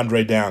take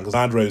Andre down. Because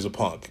Andre is a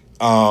punk.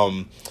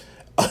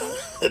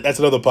 That's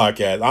another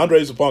podcast.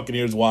 Andre's a punk, and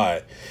here's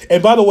why.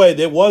 And by the way,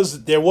 there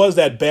was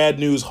that Bad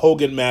News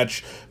Hogan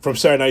match from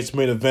Saturday Night's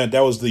Main Event.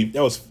 That was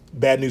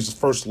Bad News'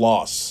 first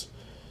loss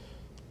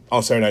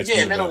on Saturday Night's Main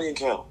Event. Yeah, that don't even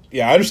count.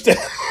 Yeah, I understand.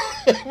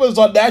 It was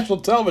on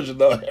national television,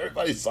 though.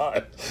 Everybody saw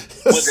it.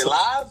 Was it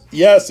live?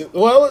 Yes.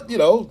 Well,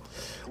 No,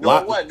 it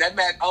wasn't. That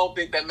match. I don't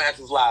think that match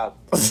was live.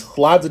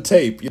 Live to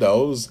tape. It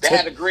was. They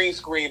had a green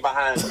screen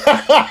behind it.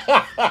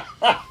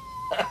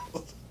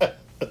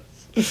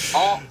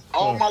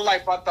 All my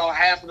life, I thought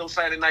half of those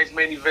Saturday Night's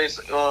Main events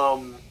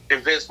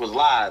was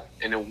live,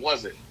 and it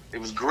wasn't. It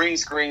was green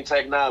screen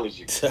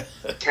technology.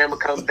 Camera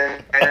comes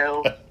down,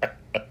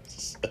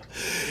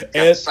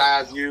 and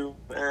side view,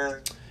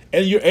 man.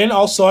 And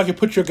also I could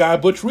put your guy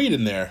Butch Reed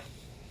in there.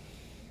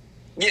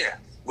 Yeah,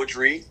 Butch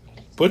Reed.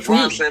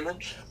 Ron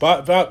Simmons.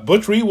 But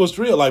Butch Reed was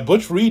real. Like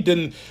Butch Reed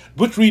didn't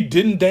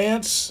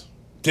dance,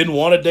 didn't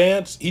want to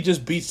dance. He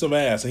just beat some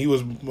ass, and he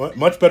was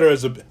much better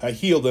as a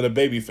heel than a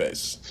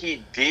babyface.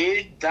 He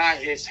did dye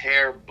his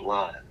hair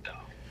blonde, though.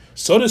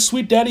 So did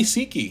Sweet Daddy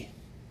Siki.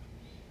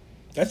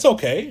 That's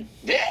okay.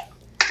 Yeah.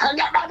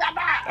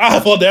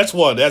 Well, that's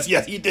one. Yes,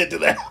 he did do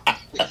that.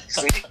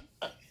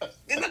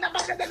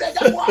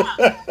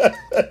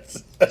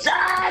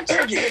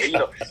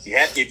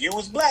 If you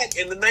was black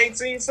in the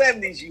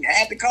 1970s, you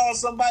had to call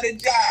somebody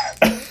Jive.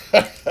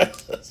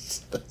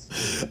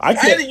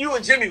 How did you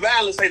and Jimmy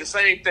Valens say the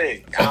same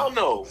thing? I don't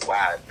know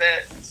why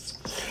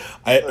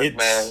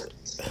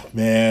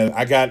Man,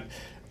 I got.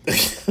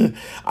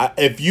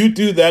 If you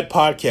do that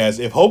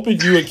podcast, if Hope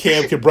and you and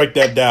Cam can break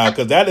that down,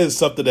 because that is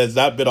something that's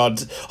not been on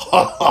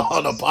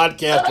a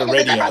podcast or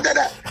radio.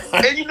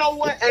 And you know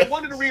what? And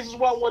one of the reasons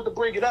why I wanted to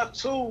bring it up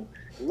too.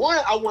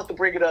 I want to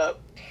bring it up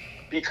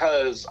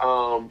because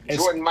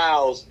Jordan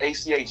Miles,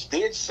 ACH,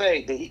 did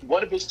say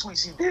one of his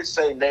tweets. He did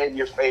say, "Name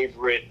your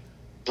favorite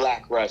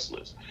black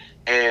wrestlers,"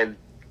 and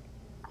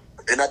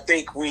I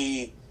think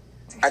we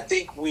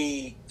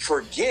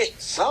forget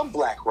some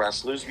black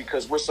wrestlers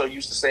because we're so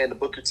used to saying the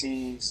Booker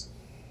T's,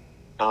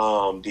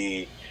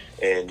 the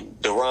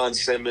Ron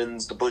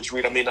Simmons, the Butch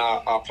Reed. I mean,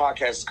 our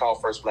podcast is called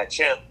First Black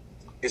Champ.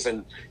 We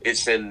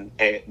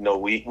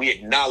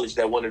acknowledge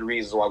that one of the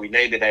reasons why we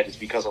named it that is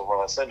because of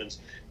Ron Simmons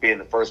being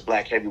the first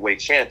black heavyweight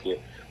champion.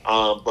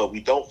 But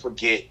we don't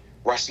forget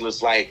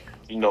wrestlers like,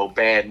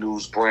 Bad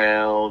News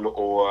Brown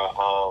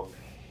or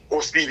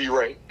Stevie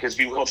Ray, because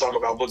people don't talk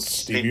about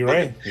Stevie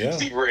Ray. Yeah.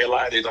 Stevie Ray a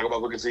lot. They talk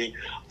about Booker T.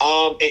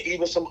 And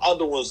even some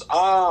other ones.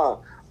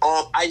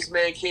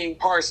 Iceman King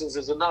Parsons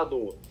is another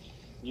one.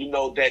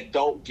 That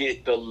don't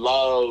get the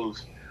love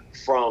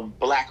from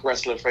black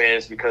wrestling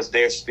fans because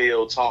they're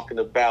still talking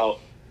about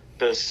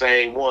the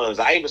same ones.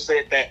 I even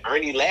said that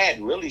Ernie Ladd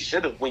really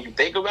should have, when you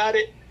think about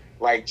it,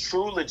 like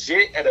true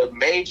legit at a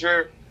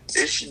major,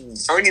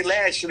 Ernie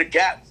Ladd should have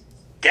got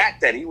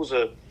that. He was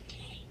an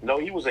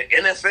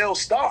NFL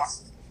star.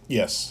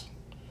 Yes.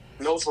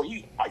 So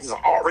he's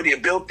already a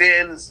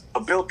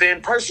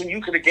built-in person.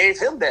 You could have gave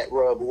him that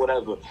rub or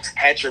whatever.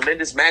 Had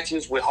tremendous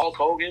matches with Hulk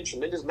Hogan,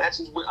 tremendous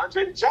matches with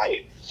Andre the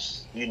Giant.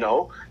 And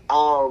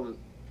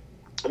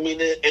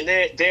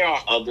there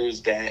are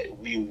others that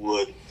we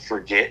would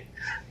forget.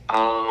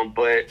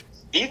 But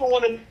even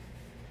one of them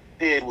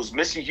did was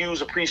Missy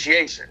Hughes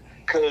appreciation,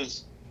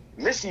 because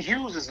Missy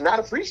Hughes is not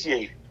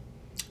appreciated.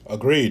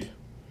 Agreed.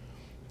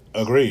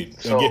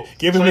 So,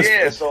 give him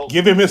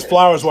his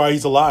flowers while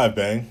he's alive,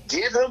 bang.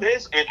 Give him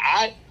his, and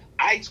I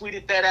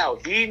tweeted that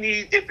out. He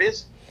needs, if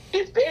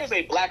there's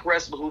a black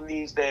wrestler who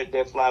needs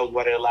their flowers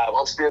while they're alive,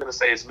 I'm still gonna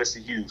say it's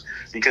Mr. Hughes,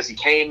 because he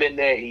came in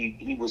there.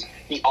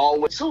 He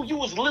always. So you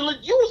was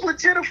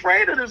legit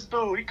afraid of this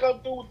dude. He come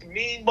through with the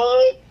mean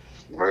mug.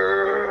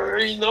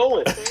 He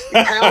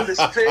pound his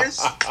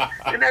fist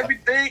and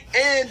everything,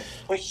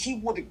 but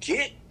he would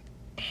get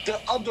the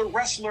other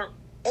wrestler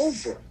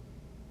over.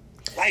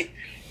 Like,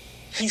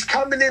 he's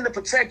coming in to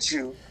protect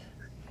you,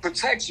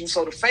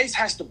 so the face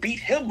has to beat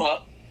him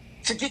up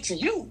to get to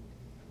you.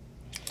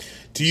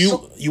 Do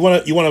you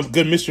want a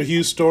good Mr.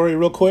 Hughes story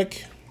real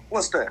quick?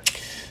 What's that?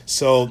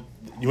 So,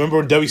 you remember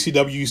when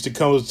WCW used to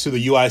come to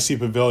the UIC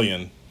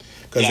Pavilion?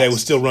 Because they would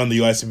still run the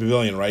UIC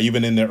Pavilion, right?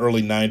 Even in the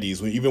early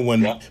 90s, even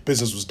when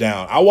business was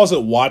down. I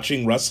wasn't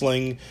watching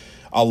wrestling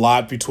a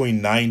lot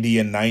between 90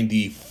 and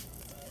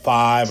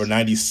 95 or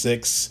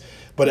 96.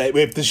 But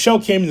if the show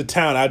came into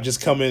town, I'd just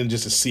come in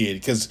just to see it.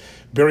 Because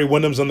Barry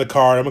Windham's on the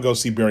card. I'm going to go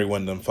see Barry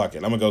Windham. Fuck it.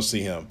 I'm going to go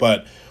see him.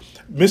 But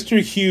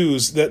Mr.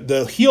 Hughes,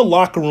 the heel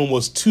locker room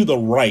was to the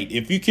right.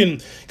 If you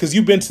can, because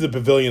you've been to the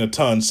pavilion a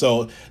ton.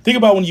 So think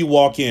about when you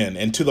walk in,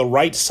 and to the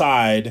right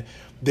side,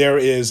 there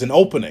is an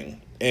opening.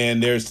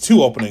 And there's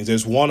two openings.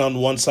 There's one on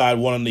one side,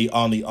 one on the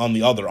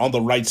other, on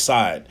the right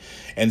side.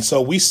 And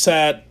so we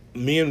sat,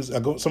 me and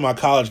some of my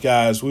college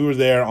guys, we were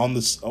there on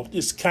this,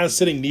 just kind of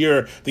sitting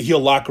near the heel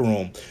locker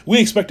room. We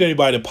didn't expect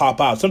anybody to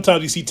pop out.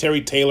 Sometimes you see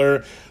Terry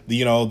Taylor,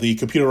 the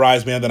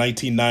computerized man of the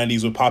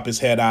 1990s would pop his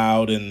head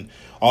out and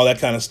all that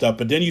kind of stuff.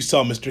 But then you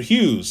saw Mr.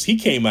 Hughes. He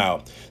came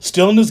out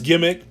still in his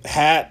gimmick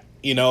hat,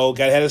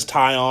 had his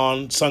tie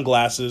on,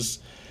 sunglasses,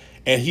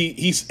 and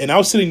I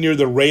was sitting near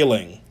the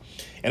railing,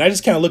 and I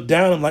just kind of looked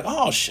down. I'm like,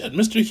 oh shit,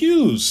 Mr.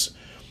 Hughes.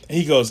 And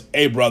he goes,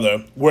 hey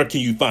brother, where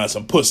can you find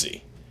some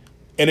pussy?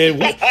 And then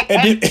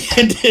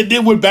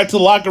then went back to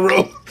the locker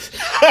room.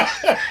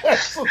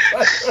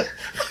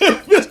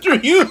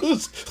 Mr.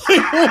 Hughes,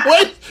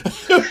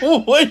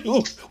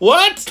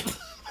 what?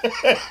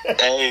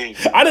 Hey,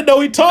 I didn't know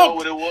he talked.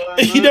 You know what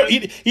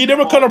it was, he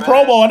never cut a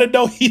promo. I didn't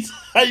know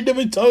I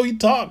never told he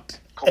talked.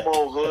 Come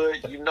on,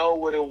 Hood. You know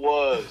what it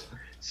was.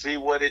 See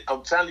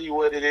I'm telling you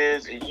what it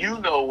is, and you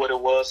know what it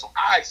was. So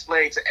I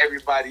explained to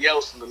everybody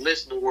else in the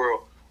listening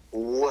world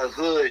what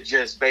Hood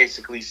just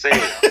basically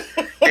said.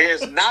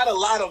 There's not a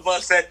lot of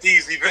us at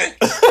these events.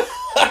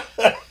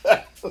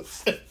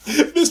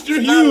 Mr.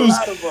 Hughes,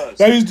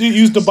 I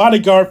used the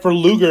bodyguard for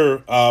Luger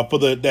for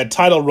that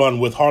title run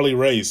with Harley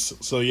Race.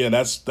 So yeah,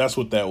 that's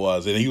what that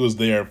was, and he was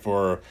there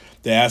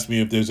they asked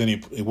me if there's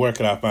where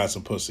can I find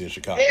some pussy in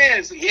Chicago.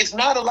 Yes, it's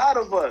not a lot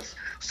of us.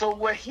 So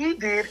what he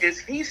did is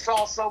he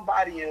saw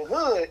somebody in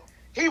Hood.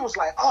 He was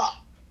like,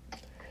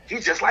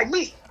 he's just like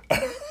me.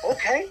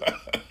 Okay.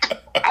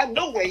 I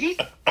know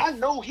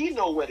he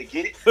know where to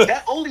get it.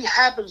 That only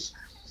happens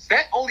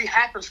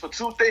for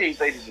two things,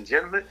 ladies and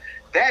gentlemen.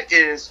 That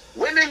is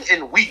women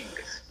and weed.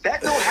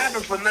 That don't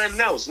happen for nothing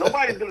else.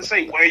 Nobody's gonna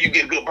say, where you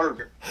get a good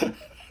burger.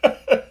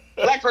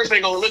 Black person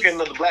ain't gonna look at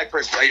another black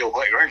person like, yo,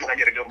 where can I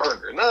get a good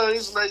burger? No,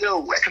 it's like, yo,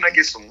 where can I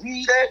get some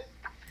weed at?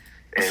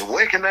 And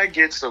where can I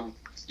get some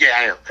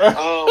where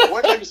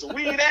can I get some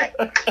weed at?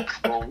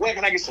 Or where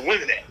can I get some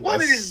women at?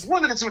 One of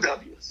the two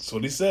W's. That's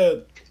what he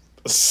said.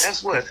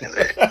 That's what.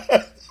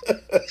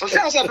 So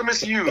shout out to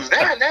Mr. Hughes.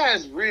 That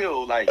is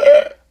real. Like,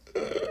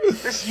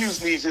 Mr.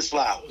 Hughes needs his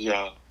flowers,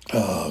 y'all.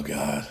 Oh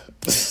God.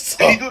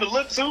 Did he do the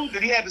look too?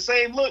 Did he have the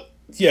same look?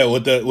 Yeah,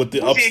 with the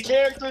Was he a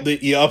character?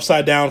 The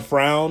upside down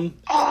frown.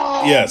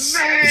 Oh yes,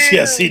 man.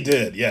 Yes, he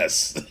did.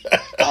 Yes.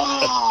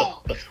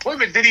 Oh, wait a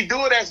minute. Did he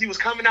do it as he was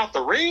coming out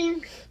the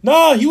ring?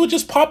 No, he would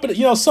just pop it.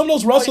 Some of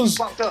those wrestlers.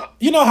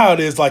 You know how it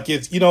is. Like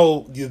it's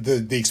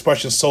the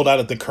expression "sold out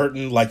at the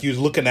curtain." Like you're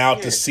looking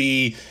out to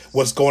see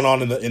what's going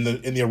on in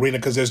the arena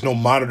because there's no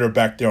monitor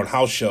back there on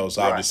house shows,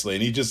 obviously.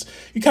 Right. And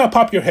you kind of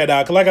pop your head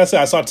out. Cause like I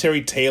said, I saw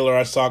Terry Taylor.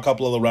 I saw a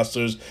couple of the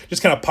wrestlers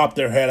just kind of pop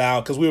their head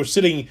out because we were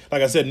sitting,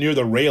 like I said, near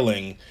the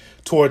railing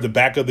toward the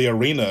back of the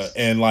arena,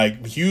 and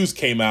like Hughes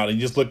came out and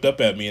he just looked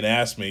up at me and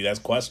asked me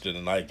that question,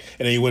 and then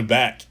he went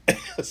back.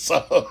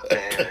 So.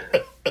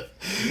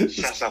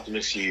 Shouts out to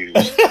Miss Hughes.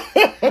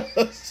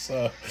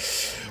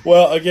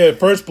 Well, again,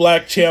 First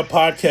Black Champ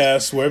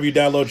Podcast, wherever you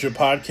download your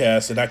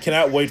podcast, and I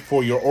cannot wait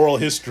for your oral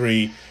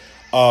history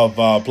of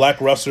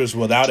black wrestlers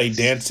without a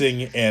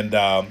dancing and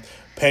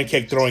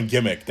pancake throwing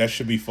gimmick. That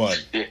should be fun.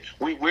 Yeah,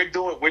 we're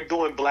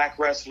doing black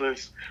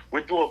wrestlers.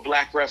 We're doing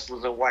black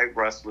wrestlers and white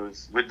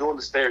wrestlers. We're doing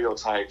the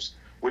stereotypes.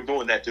 We're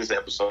doing that this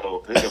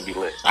episode. It's gonna be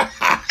lit.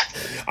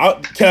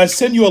 Can I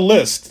send you a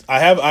list? I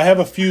have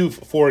a few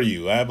for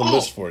you. I have a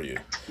list for you.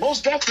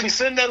 Most definitely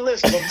send that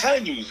list. I'm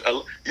telling you,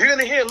 you're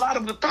gonna hear a lot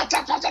of the.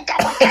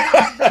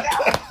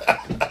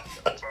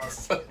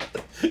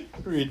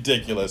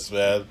 Ridiculous,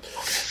 man.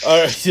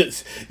 All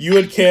right, you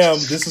and Cam.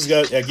 This is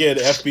again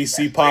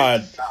FBC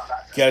Pod.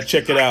 Gotta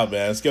check it out,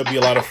 man. It's gonna be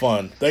a lot of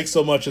fun. Thanks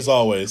so much as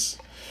always.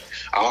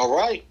 All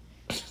right.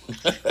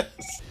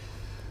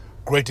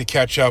 Great to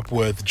catch up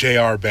with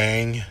J.R.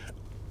 Bang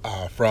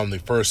from the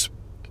First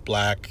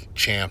Black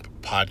Champ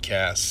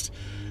Podcast.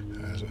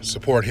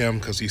 Support him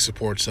because he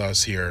supports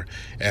us here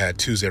at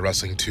Tuesday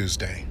Wrestling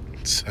Tuesday.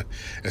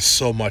 It's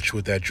so much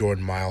with that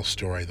Jordan Miles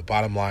story. The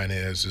bottom line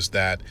is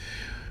that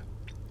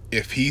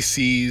if he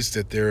sees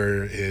that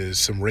there is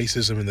some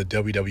racism in the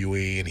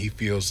WWE and he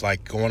feels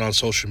like going on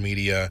social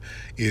media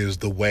is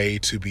the way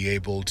to be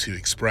able to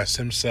express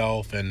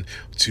himself and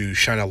to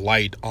shine a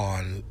light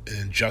on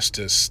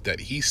injustice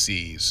that he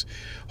sees,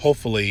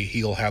 hopefully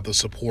he'll have the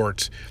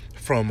support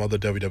from other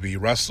WWE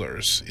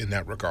wrestlers in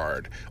that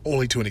regard,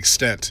 only to an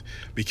extent,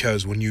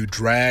 because when you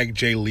drag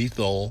Jay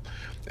Lethal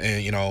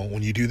and,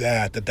 when you do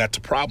that's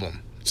a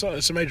problem. So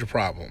it's a major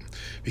problem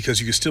because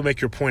you can still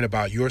make your point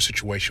about your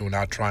situation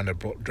without trying to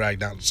drag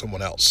down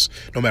someone else,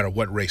 no matter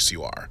what race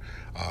you are.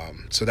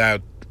 So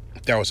that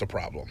was a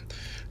problem.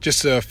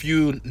 Just a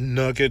few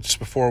nuggets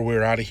before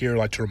we're out of here. I'd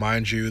like to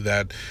remind you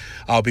that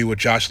I'll be with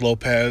Josh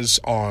Lopez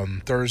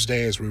on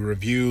Thursday as we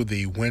review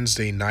the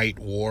Wednesday night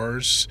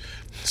wars,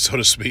 so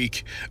to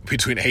speak,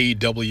 between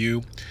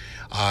AEW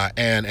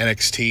and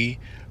NXT.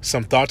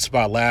 Some thoughts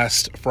about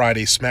last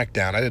Friday's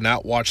SmackDown. I did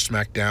not watch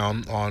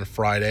SmackDown on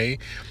Friday.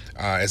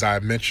 As I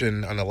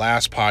mentioned on the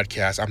last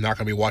podcast, I'm not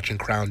going to be watching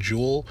Crown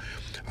Jewel.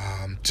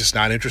 Just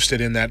not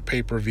interested in that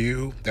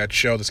pay-per-view, that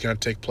show that's going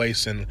to take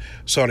place in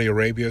Saudi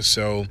Arabia.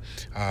 So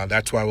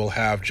that's why we'll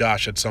have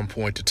Josh at some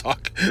point to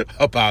talk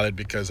about it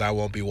because I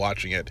won't be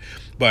watching it.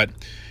 But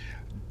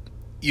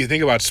you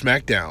think about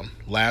SmackDown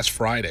last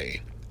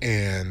Friday,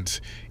 and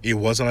it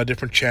was on a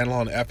different channel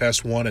on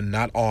FS1 and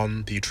not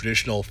on the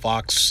traditional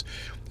Fox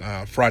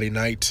Friday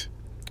night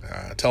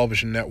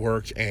television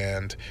network,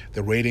 and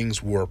the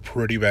ratings were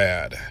pretty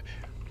bad.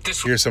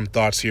 Here's some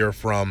thoughts here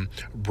from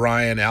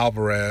Brian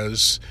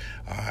Alvarez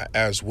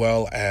as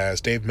well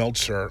as Dave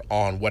Meltzer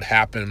on what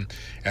happened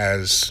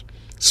as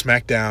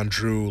SmackDown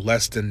drew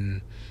less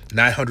than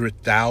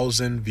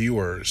 900,000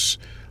 viewers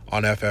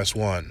on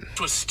FS1. It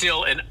was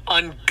still an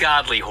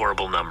ungodly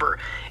horrible number.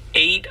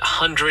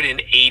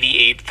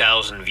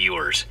 888,000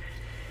 viewers.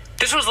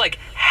 This was like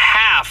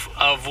half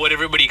of what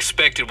everybody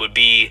expected would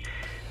be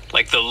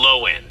like the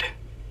low end.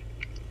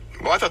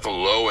 Well, I thought the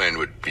low end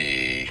would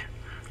be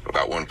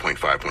about 1.5,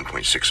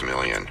 1.6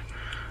 million.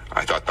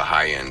 I thought the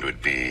high end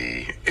would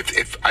be,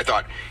 if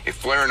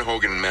Flair and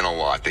Hogan meant a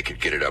lot, they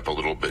could get it up a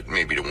little bit,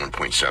 maybe to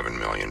 1.7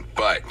 million.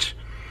 But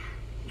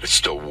it's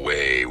still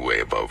way, way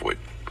above what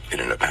it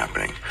ended up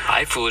happening.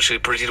 I foolishly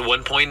predicted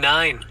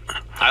 1.9.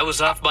 I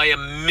was off by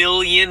 1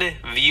 million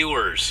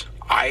viewers.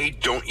 I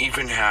don't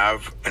even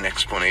have an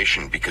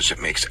explanation because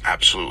it makes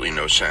absolutely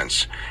no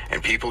sense.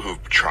 And people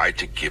who've tried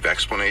to give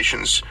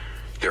explanations,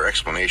 their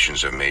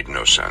explanations have made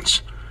no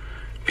sense.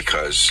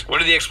 Because...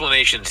 What are the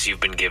explanations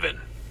you've been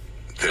given?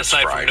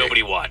 Aside from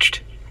nobody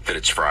watched. That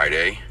it's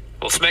Friday.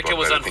 Well, SmackDown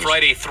was on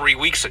Friday 3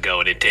 weeks ago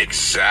and it didn't.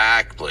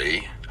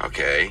 Exactly.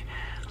 Okay.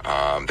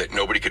 That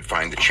nobody could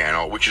find the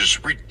channel, which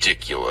is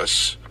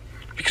ridiculous.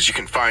 Because you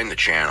can find the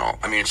channel.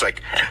 I mean, it's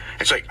like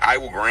I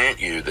will grant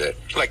you that,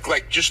 like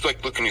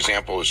look, an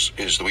example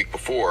is the week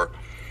before,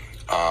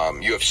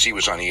 UFC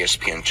was on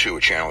ESPN2, a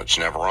channel it's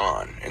never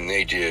on, and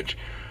they did,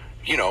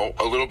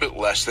 a little bit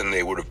less than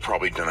they would have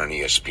probably done on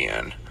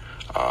ESPN,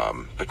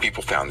 but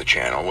people found the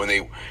channel. When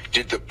they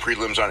did the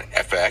prelims on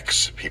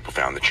FX, people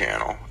found the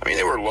channel. I mean,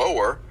 they were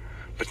lower,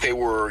 but they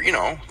were,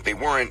 they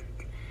weren't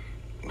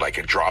like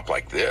a drop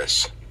like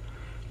this.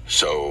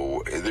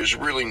 So there's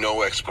really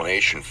no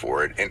explanation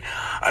for it. And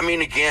I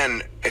mean,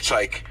 again, it's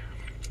like,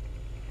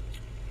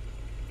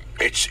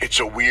 it's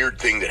a weird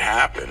thing that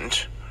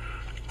happened.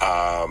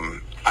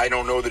 I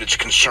don't know that it's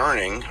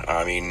concerning.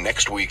 I mean,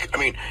 next week,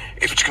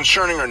 if it's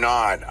concerning or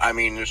not,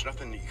 there's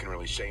nothing that you can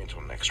really say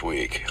until next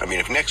week. I mean,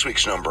 if next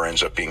week's number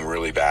ends up being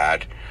really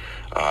bad,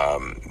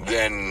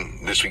 then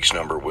this week's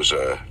number was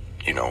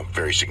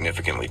very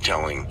significantly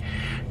telling,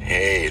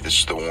 hey, this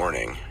is the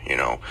warning,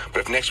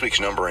 But if next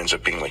week's number ends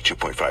up being like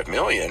 2.5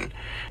 million,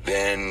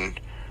 then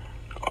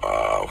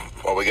all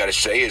we got to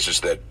say is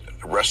that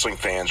wrestling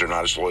fans are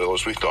not as loyal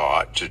as we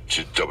thought to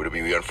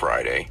WWE on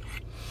Friday.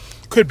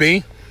 Could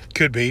be.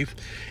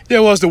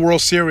 There was the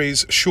World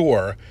Series,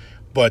 sure,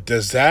 but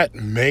does that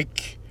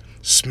make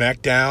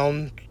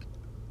SmackDown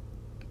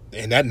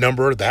and that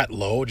number that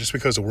low just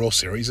because the World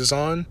Series is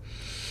on?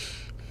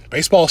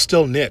 Baseball's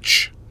still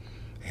niche.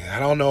 I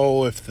don't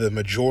know if the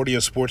majority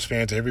of sports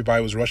fans,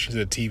 everybody was rushing to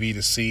the TV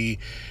to see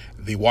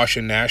the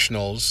Washington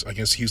Nationals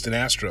against the Houston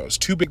Astros.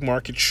 2 big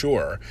markets,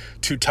 sure.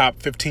 2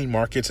 top 15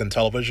 markets in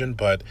television,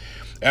 but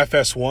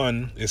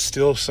FS1 is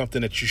still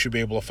something that you should be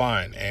able to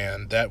find.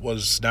 And that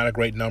was not a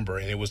great number.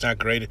 And it was not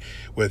great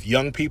with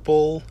young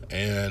people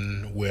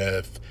and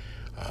with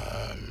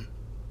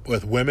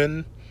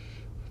women.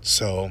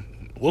 So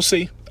we'll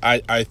see.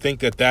 I think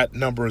that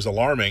number is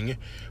alarming,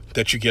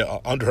 that you get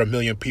under 1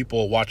 million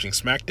people watching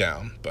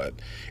SmackDown, but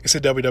it's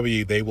a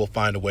WWE. They will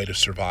find a way to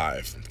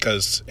survive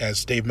because,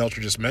 as Dave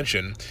Meltzer just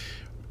mentioned,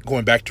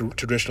 going back to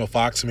traditional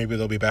Fox, maybe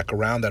they'll be back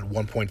around that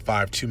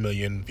 1.5-2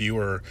 million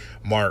viewer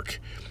mark.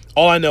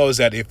 All I know is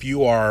that if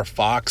you are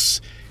Fox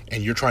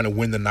and you're trying to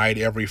win the night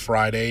every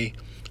Friday,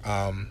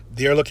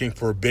 they're looking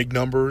for big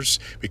numbers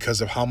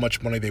because of how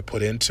much money they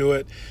put into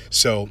it.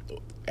 So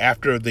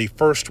after the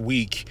first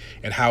week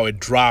and how it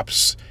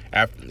drops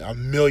at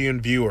 1 million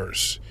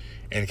viewers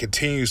and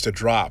continues to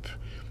drop,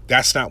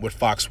 that's not what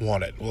Fox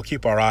wanted. We'll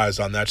keep our eyes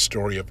on that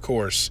story, of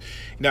course.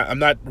 Now, I'm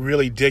not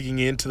really digging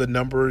into the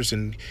numbers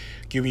and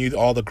giving you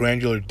all the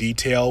granular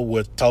detail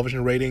with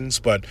television ratings,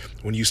 but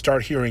when you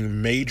start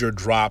hearing major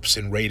drops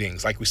in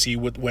ratings, like we see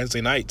with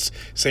Wednesday nights,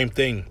 same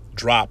thing,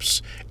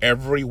 drops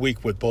every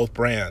week with both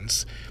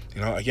brands.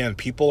 Again,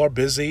 people are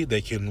busy.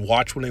 They can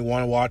watch when they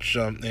want to watch,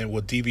 and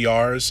with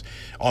DVRs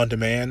on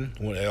demand.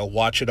 They'll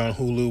watch it on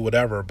Hulu,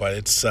 whatever. But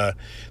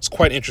it's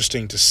quite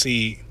interesting to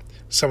see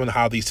some of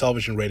how these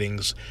television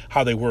ratings,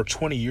 how they were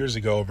 20 years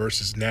ago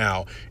versus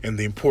now, and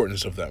the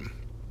importance of them.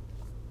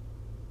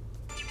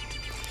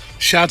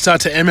 Shouts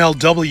out to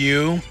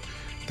MLW.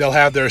 They'll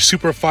have their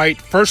Super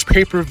Fight first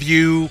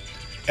pay-per-view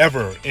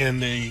ever in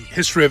the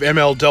history of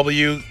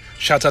MLW.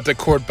 Shouts out to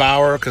Court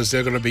Bauer because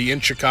they're going to be in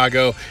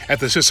Chicago at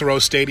the Cicero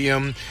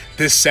Stadium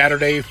this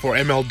Saturday for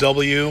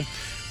MLW.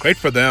 Great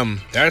for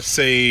them. That's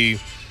a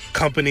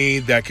company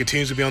that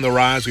continues to be on the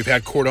rise. We've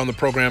had Court on the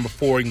program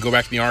before. You can go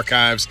back in the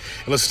archives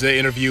and listen to the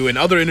interview and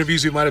other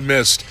interviews you might have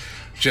missed.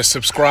 Just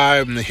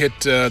subscribe and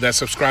hit that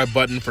subscribe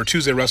button for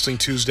Tuesday Wrestling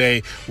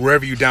Tuesday,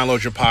 wherever you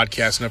download your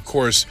podcast, and of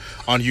course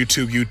on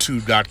YouTube,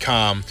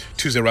 youtube.com,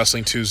 Tuesday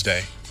Wrestling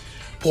Tuesday.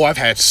 Boy, I've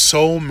had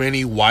so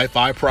many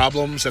Wi-Fi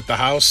problems at the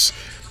house.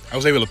 I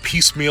was able to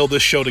piecemeal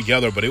this show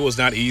together, but it was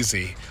not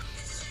easy.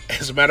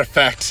 As a matter of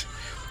fact,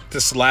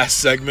 this last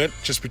segment,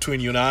 just between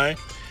you and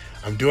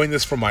I'm doing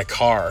this from my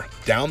car,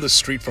 down the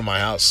street from my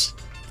house.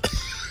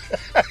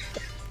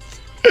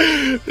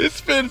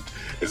 This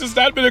has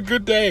not been a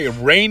good day.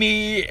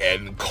 Rainy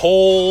and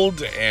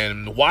cold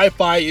and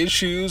Wi-Fi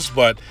issues,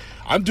 but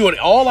I'm doing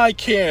all I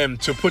can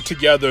to put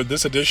together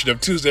this edition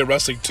of Tuesday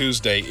Wrestling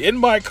Tuesday in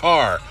my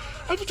car.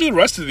 I'm going to do the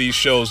rest of these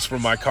shows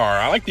from my car.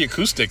 I like the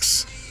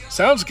acoustics.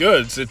 Sounds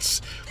good.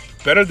 It's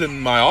better than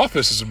my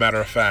office, as a matter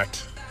of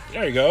fact.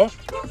 There you go.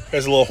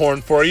 There's a little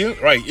horn for you.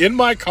 Right, in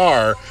my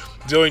car,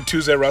 doing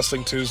Tuesday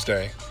Wrestling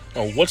Tuesday.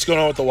 Oh, what's going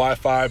on with the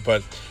Wi-Fi,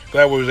 but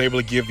glad we was able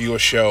to give you a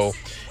show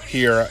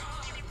here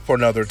for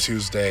another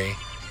Tuesday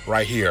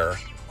right here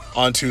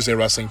on Tuesday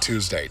Wrestling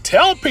Tuesday.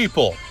 Tell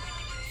people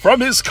from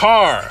his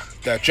car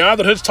that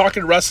Jonathan Hood's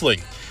Talking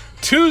Wrestling.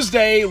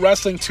 Tuesday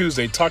Wrestling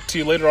Tuesday. Talk to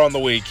you later on in the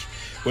week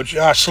with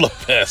Josh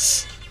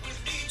Lopez.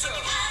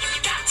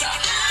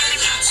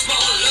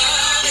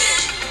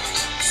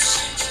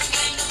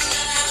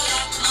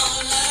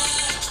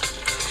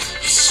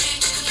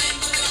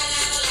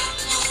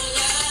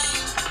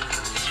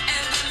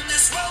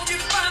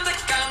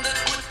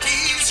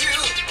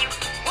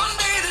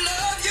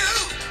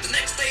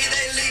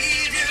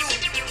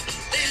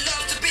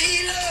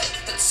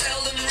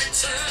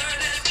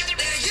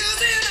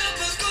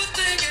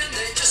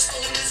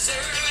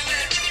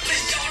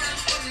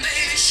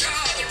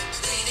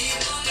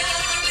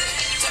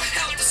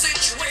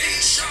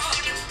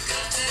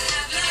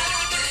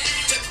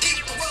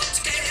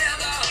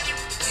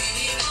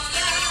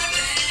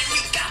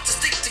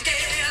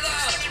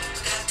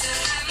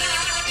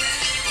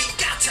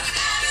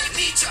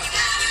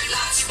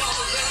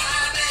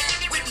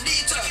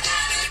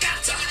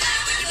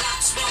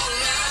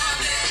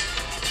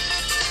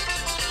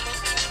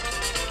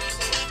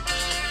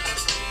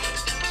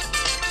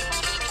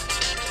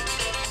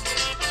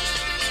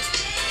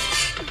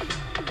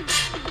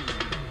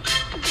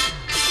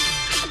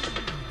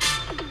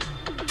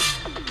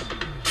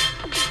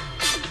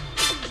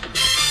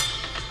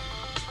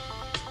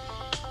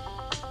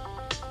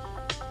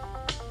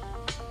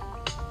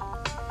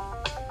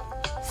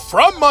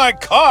 From my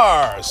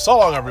car. So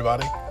long,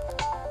 everybody.